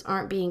issues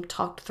aren't being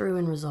talked through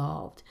and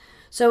resolved.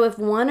 So if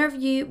one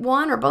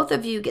or both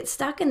of you get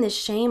stuck in this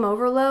shame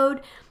overload,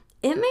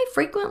 it may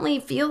frequently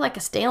feel like a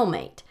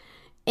stalemate.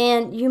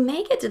 And you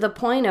may get to the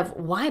point of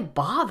why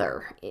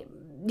bother,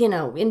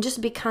 and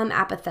just become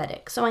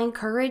apathetic. So I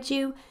encourage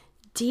you,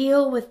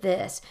 deal with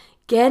this.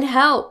 Get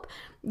help.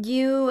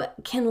 You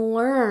can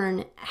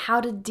learn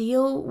how to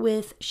deal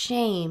with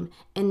shame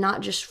and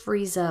not just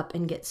freeze up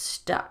and get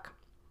stuck.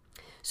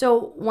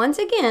 So once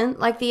again,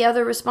 like the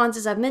other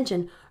responses I've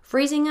mentioned,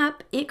 freezing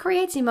up, it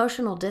creates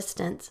emotional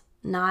distance,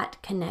 not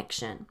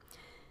connection.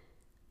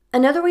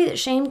 Another way that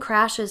shame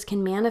crashes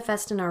can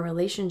manifest in our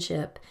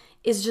relationship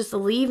is just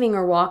leaving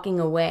or walking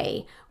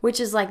away, which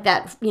is like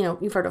that,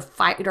 you've heard of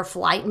fight or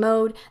flight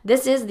mode.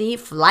 This is the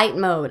flight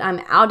mode.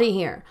 I'm out of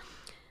here.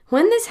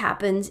 When this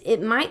happens,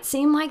 it might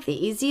seem like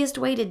the easiest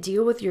way to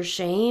deal with your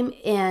shame.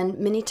 And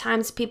many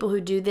times people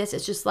who do this,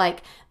 it's just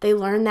like they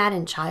learn that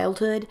in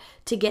childhood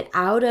to get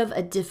out of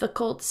a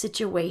difficult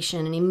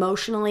situation, an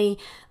emotionally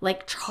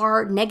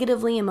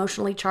negatively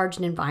emotionally charged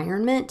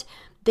environment.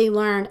 They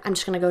learn, I'm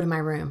just going to go to my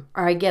room,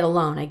 or I get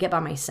alone, I get by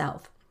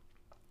myself.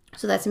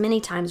 So that's many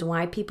times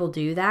why people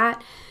do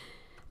that.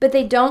 But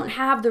they don't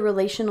have the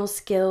relational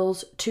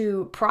skills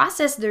to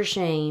process their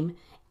shame,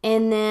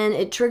 and then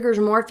it triggers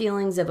more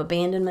feelings of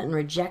abandonment and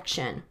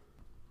rejection.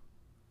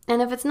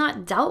 And if it's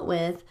not dealt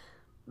with,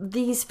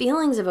 these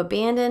feelings of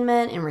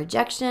abandonment and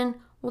rejection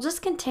will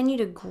just continue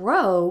to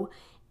grow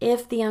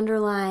if the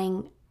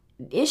underlying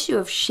issue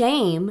of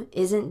shame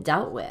isn't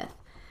dealt with.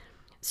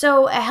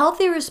 So a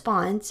healthy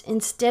response,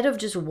 instead of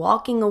just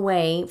walking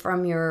away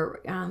from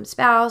your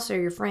spouse or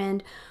your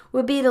friend,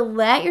 would be to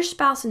let your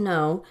spouse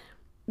know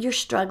you're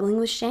struggling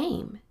with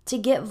shame, to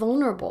get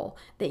vulnerable,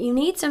 that you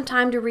need some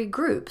time to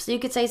regroup. So you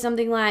could say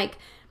something like,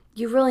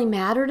 you really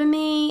matter to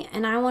me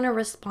and I want to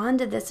respond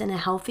to this in a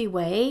healthy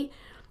way,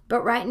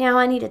 but right now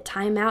I need a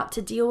time out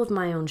to deal with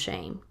my own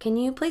shame. Can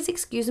you please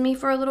excuse me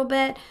for a little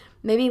bit?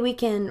 Maybe we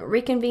can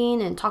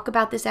reconvene and talk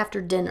about this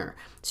after dinner.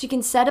 So you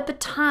can set up a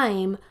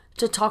time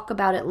to talk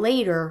about it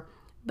later,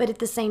 but at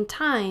the same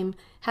time,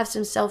 have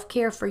some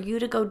self-care for you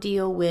to go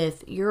deal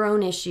with your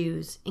own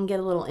issues and get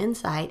a little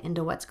insight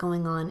into what's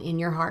going on in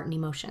your heart and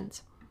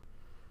emotions.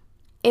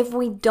 If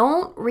we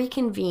don't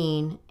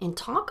reconvene and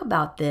talk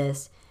about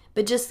this,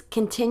 but just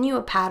continue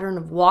a pattern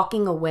of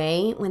walking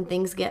away when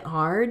things get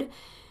hard,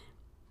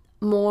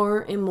 more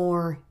and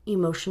more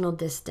emotional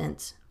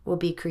distance will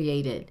be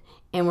created,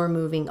 and we're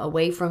moving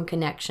away from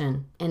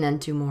connection and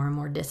into more and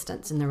more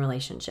distance in the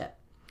relationship.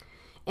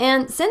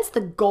 And since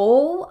the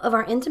goal of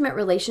our intimate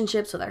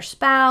relationships with our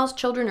spouse,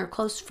 children, or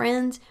close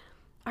friends,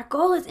 our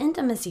goal is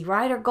intimacy,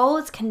 right? Our goal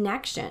is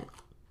connection.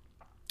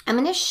 I'm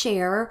going to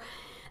share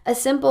a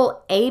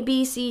simple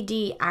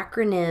ABCD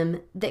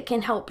acronym that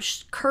can help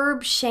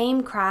curb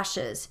shame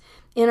crashes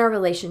in our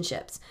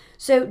relationships.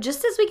 So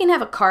just as we can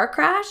have a car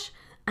crash,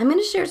 I'm going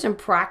to share some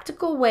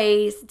practical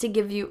ways to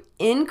give you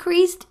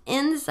increased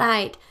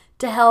insight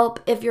to help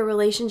if your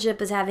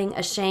relationship is having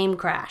a shame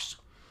crash.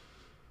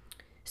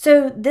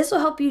 So this will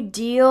help you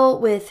deal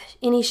with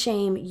any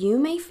shame you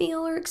may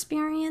feel or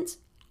experience,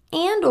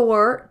 and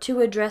or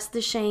to address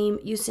the shame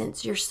you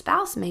sense your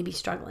spouse may be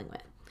struggling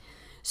with.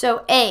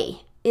 So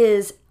A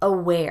is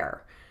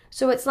aware.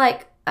 So it's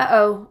like,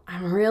 I'm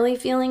really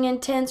feeling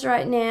intense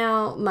right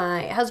now.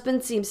 My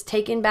husband seems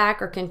taken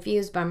back or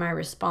confused by my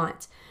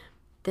response.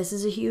 This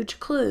is a huge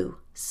clue.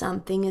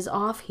 Something is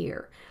off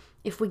here.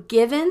 If we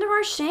give in to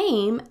our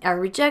shame, our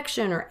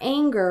rejection, or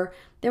anger,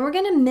 then we're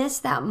going to miss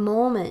that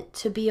moment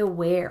to be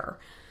aware.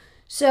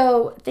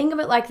 So think of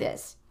it like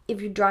this. If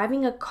you're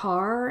driving a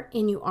car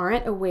and you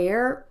aren't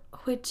aware,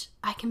 which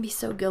I can be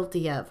so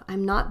guilty of.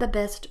 I'm not the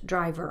best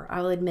driver,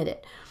 I'll admit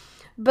it.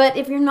 But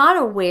if you're not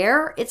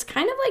aware, it's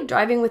kind of like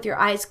driving with your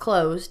eyes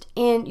closed,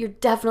 and you're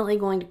definitely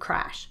going to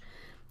crash.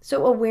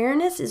 So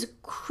awareness is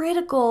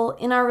critical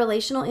in our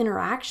relational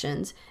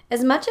interactions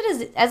as much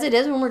as it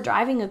is when we're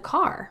driving a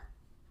car.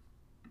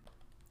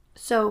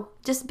 So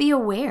just be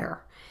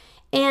aware.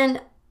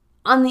 And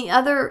on the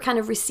other kind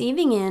of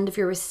receiving end, if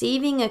you're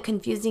receiving a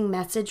confusing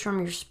message from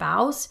your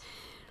spouse,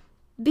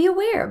 be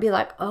aware. Be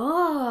like,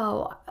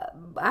 oh,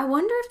 I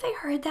wonder if they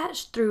heard that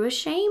through a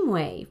shame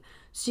wave.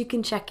 So you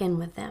can check in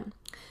with them.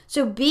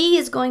 So B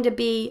is going to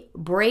be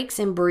brakes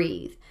and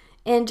breathe.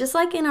 And just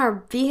like in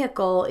our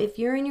vehicle, if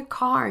you're in your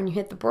car and you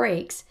hit the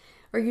brakes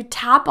or you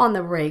tap on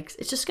the brakes,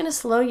 it's just going to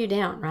slow you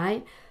down,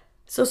 right?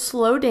 So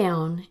slow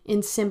down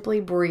and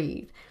simply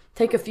breathe.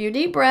 Take a few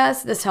deep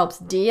breaths. This helps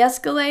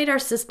de-escalate our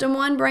system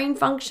 1 brain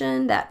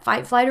function, that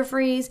fight, flight, or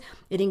freeze.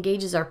 It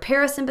engages our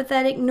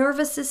parasympathetic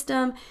nervous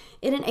system.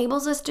 It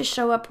enables us to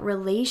show up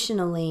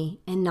relationally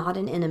and not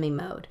in enemy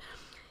mode.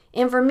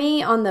 And for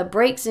me, on the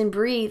breaks and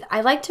breathe,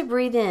 I like to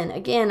breathe in.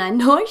 Again, I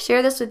know I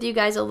share this with you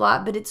guys a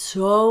lot, but it's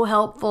so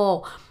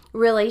helpful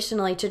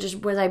relationally to just,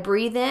 when I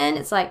breathe in,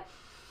 it's like,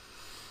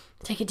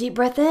 take a deep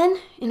breath in,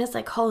 and it's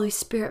like, Holy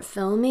Spirit,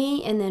 fill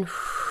me. And then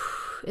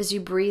as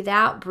you breathe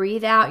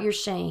out your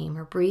shame,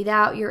 or breathe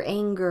out your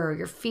anger,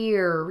 your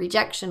fear,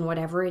 rejection,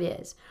 whatever it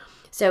is.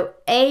 So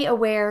A,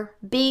 aware.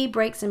 B,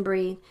 breaks and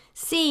breathe.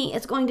 C,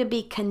 it's going to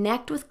be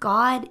connect with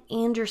God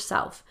and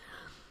yourself.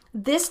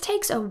 This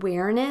takes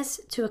awareness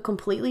to a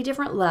completely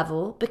different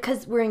level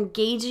because we're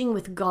engaging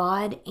with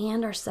God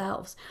and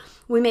ourselves.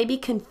 We may be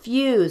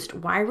confused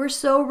why we're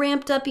so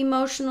ramped up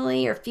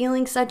emotionally or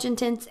feeling such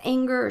intense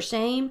anger or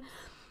shame.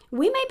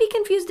 We may be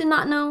confused and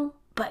not know,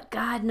 but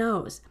God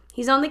knows.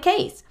 He's on the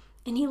case,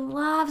 and He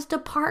loves to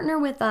partner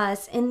with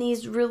us in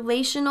these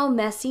relational,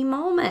 messy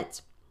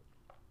moments.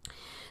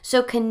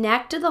 So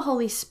connect to the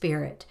Holy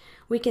Spirit.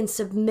 We can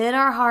submit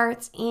our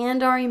hearts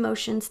and our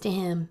emotions to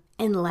Him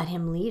and let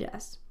Him lead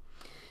us.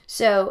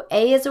 So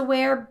A is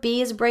aware,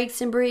 B is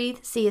breaks and breathe,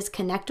 C is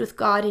connect with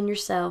God and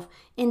yourself,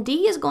 and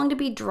D is going to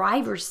be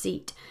driver's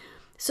seat.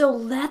 So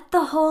let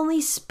the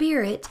Holy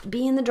Spirit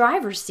be in the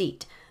driver's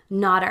seat.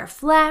 Not our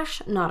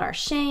flesh, not our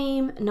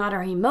shame, not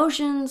our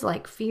emotions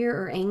like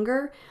fear or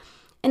anger.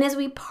 And as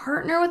we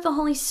partner with the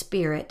Holy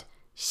Spirit,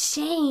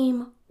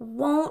 shame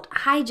won't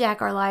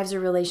hijack our lives or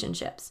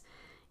relationships.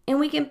 And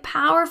we can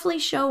powerfully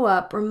show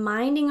up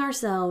reminding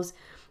ourselves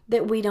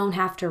that we don't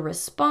have to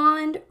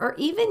respond or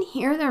even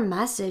hear their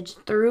message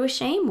through a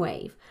shame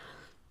wave.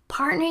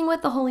 Partnering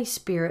with the Holy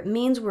Spirit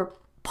means we're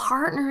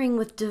partnering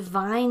with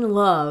divine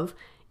love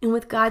and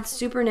with God's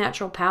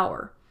supernatural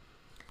power.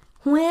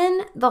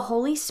 When the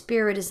Holy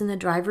Spirit is in the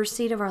driver's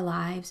seat of our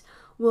lives,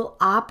 we'll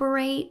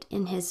operate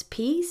in His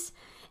peace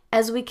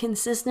as we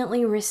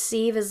consistently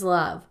receive His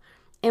love.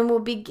 And we'll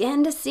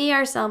begin to see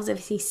ourselves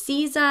as He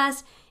sees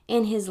us,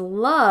 and His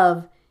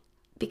love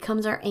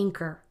becomes our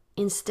anchor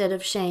instead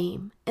of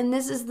shame. And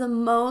this is the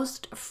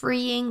most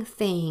freeing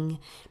thing,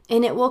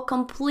 and it will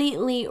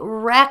completely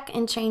wreck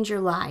and change your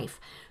life.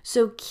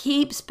 So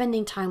keep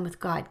spending time with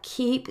God.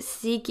 Keep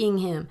seeking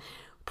Him.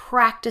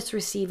 Practice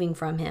receiving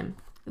from Him.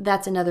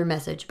 That's another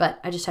message, but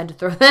I just had to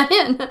throw that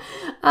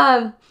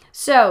in.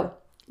 So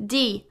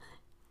D,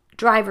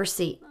 driver's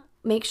seat.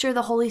 Make sure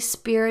the Holy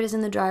Spirit is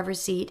in the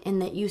driver's seat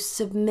and that you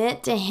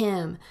submit to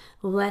Him.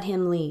 Let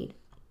Him lead.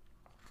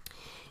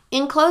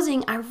 In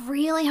closing, I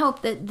really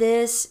hope that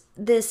this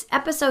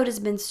episode has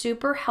been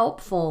super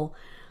helpful,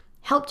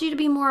 helped you to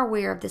be more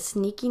aware of the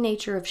sneaky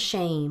nature of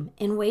shame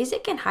and ways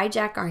it can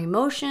hijack our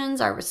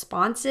emotions, our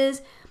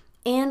responses,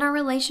 and our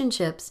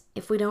relationships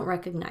if we don't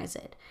recognize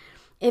it.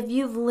 If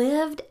you've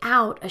lived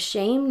out a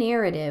shame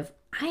narrative,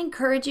 I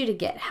encourage you to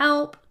get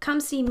help.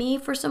 Come see me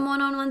for some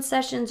one-on-one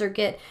sessions or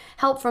get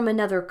help from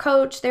another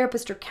coach,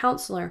 therapist, or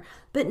counselor.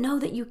 But know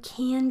that you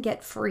can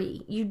get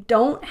free. You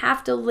don't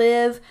have to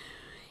live.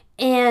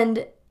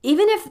 And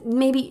even if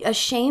maybe a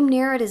shame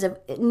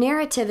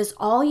narrative is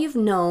all you've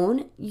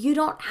known, you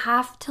don't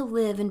have to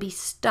live and be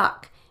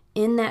stuck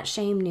in that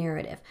shame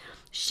narrative.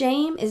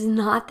 Shame is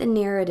not the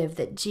narrative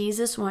that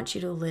Jesus wants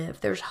you to live.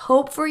 There's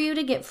hope for you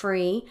to get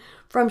free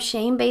from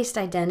shame-based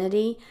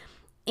identity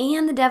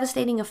and the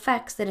devastating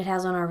effects that it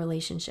has on our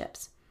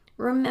relationships.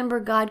 Remember,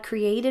 God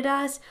created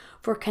us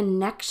for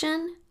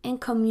connection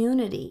and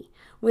community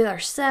with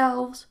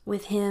ourselves,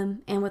 with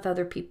Him, and with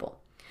other people.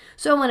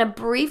 So I want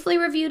to briefly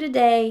review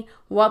today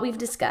what we've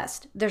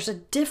discussed. There's a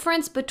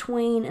difference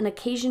between an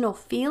occasional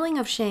feeling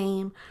of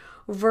shame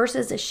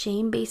versus a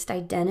shame-based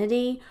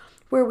identity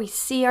where we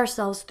see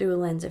ourselves through a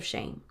lens of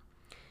shame.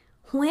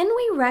 When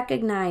we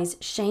recognize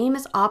shame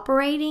is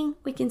operating,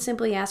 we can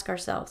simply ask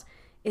ourselves,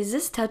 is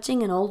this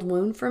touching an old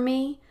wound for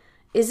me?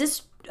 Is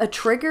this a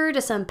trigger to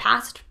some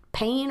past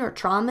pain or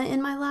trauma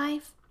in my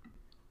life?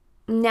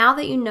 Now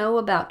that you know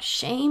about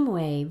shame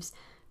waves,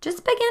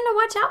 just begin to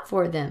watch out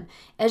for them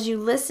as you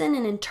listen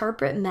and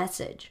interpret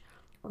message.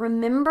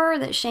 Remember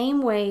that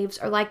shame waves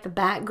are like the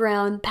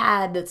background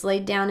pad that's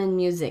laid down in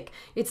music.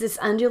 It's this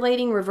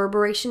undulating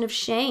reverberation of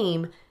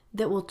shame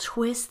that will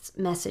twist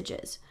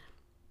messages.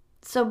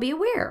 So be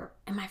aware.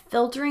 Am I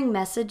filtering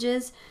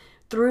messages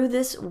through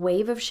this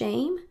wave of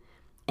shame?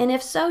 And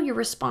if so, your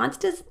response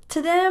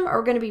to them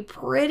are going to be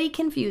pretty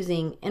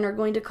confusing and are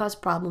going to cause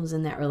problems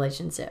in that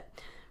relationship.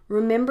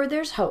 Remember,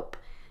 there's hope.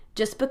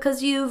 Just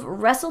because you've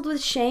wrestled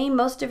with shame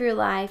most of your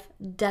life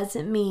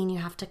doesn't mean you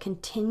have to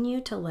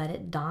continue to let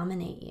it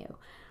dominate you.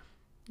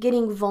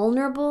 Getting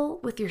vulnerable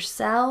with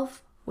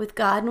yourself, with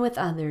God, and with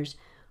others,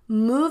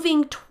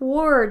 moving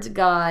towards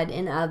God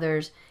and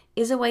others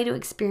is a way to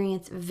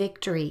experience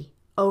victory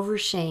over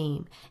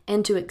shame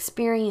and to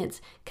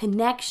experience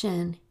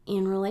connection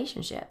in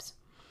relationships.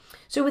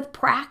 So with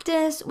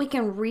practice, we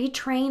can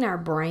retrain our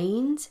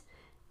brains.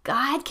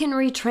 God can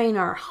retrain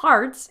our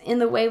hearts in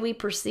the way we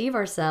perceive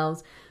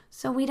ourselves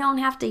so we don't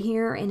have to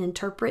hear and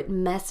interpret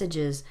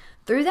messages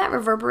through that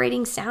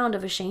reverberating sound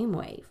of a shame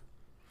wave.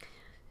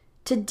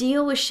 To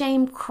deal with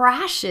shame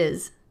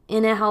crashes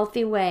in a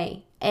healthy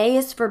way. A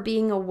is for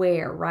being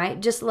aware, right?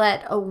 Just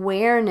let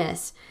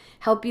awareness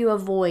help you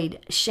avoid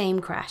shame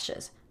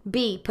crashes.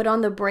 B, put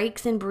on the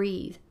brakes and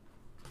breathe.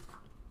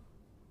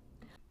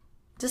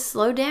 Just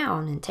slow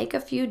down and take a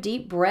few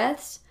deep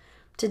breaths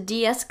to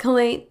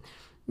de-escalate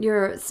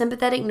your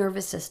sympathetic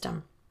nervous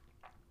system.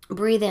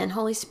 Breathe in,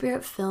 Holy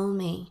Spirit, fill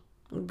me.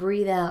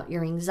 Breathe out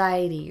your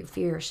anxiety, your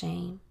fear,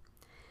 shame.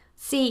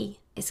 C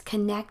is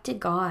connect to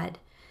God.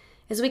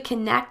 As we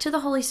connect to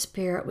the Holy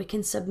Spirit, we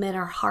can submit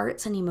our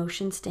hearts and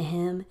emotions to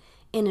Him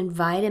and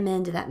invite Him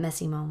into that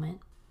messy moment.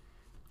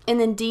 And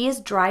then D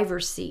is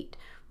driver's seat.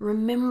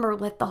 Remember,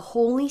 let the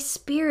Holy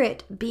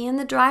Spirit be in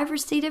the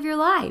driver's seat of your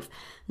life.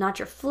 Not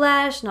your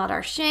flesh, not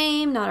our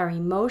shame, not our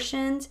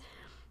emotions.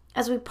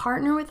 As we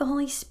partner with the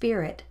Holy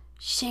Spirit,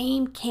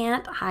 shame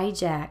can't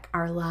hijack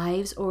our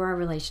lives or our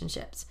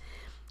relationships.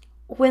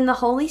 When the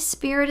Holy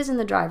Spirit is in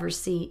the driver's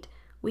seat,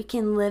 we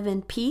can live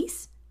in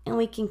peace and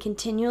we can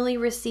continually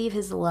receive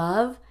His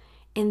love,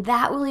 and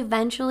that will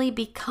eventually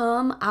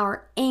become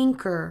our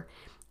anchor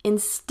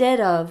instead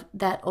of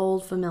that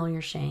old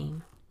familiar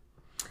shame.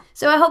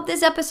 So I hope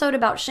this episode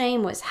about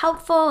shame was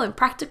helpful and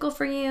practical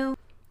for you.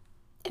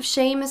 If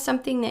shame is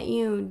something that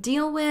you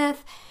deal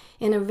with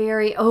in a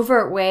very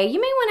overt way,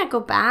 you may want to go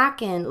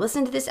back and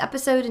listen to this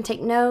episode and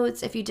take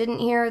notes. If you didn't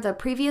hear the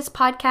previous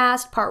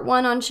podcast, part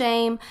 1 on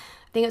shame,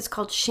 I think it's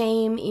called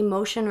Shame,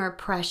 Emotion, or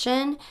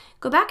Oppression.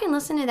 Go back and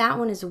listen to that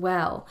one as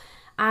well.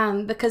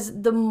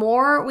 Because the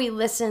more we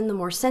listen, the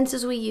more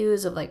senses we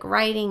use of like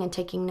writing and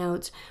taking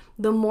notes,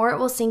 the more it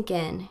will sink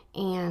in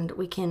and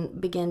we can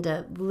begin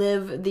to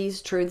live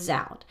these truths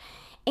out.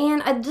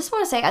 And I just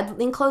want to say,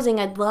 in closing,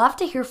 I'd love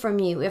to hear from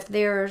you. If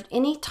there's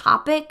any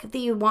topic that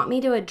you want me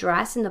to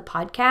address in the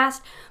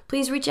podcast,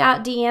 please reach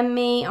out, DM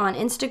me on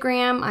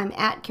Instagram. I'm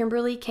at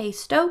Kimberly K.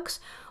 Stokes.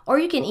 Or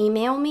you can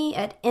email me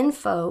at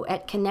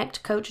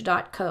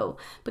info@connectcoach.co,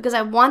 because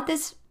I want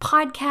this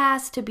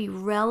podcast to be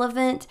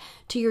relevant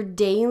to your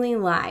daily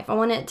life. I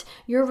want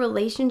your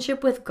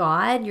relationship with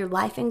God, your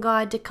life in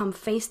God, to come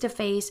face to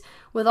face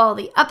with all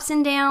the ups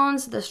and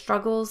downs, the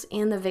struggles,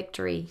 and the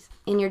victories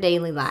in your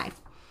daily life.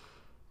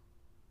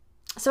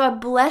 So I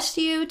bless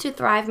you to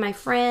thrive, my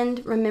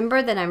friend.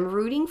 Remember that I'm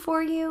rooting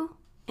for you,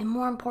 and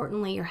more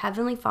importantly, your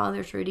Heavenly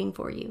Father's rooting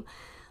for you.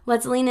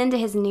 Let's lean into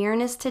His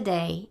nearness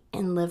today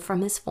and live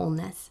from His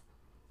fullness.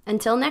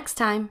 Until next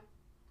time.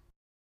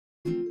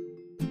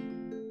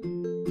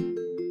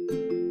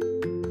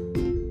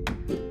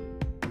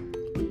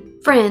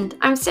 Friend,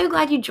 I'm so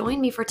glad you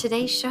joined me for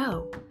today's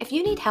show. If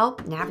you need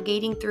help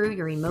navigating through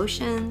your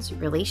emotions,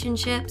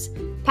 relationships,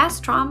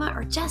 past trauma,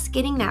 or just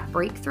getting that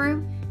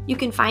breakthrough, you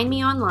can find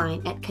me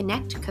online at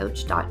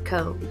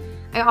connectcoach.co.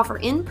 I offer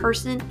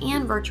in-person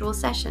and virtual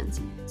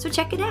sessions, so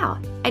check it out.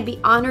 I'd be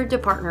honored to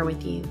partner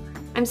with you.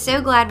 I'm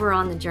so glad we're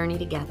on the journey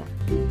together.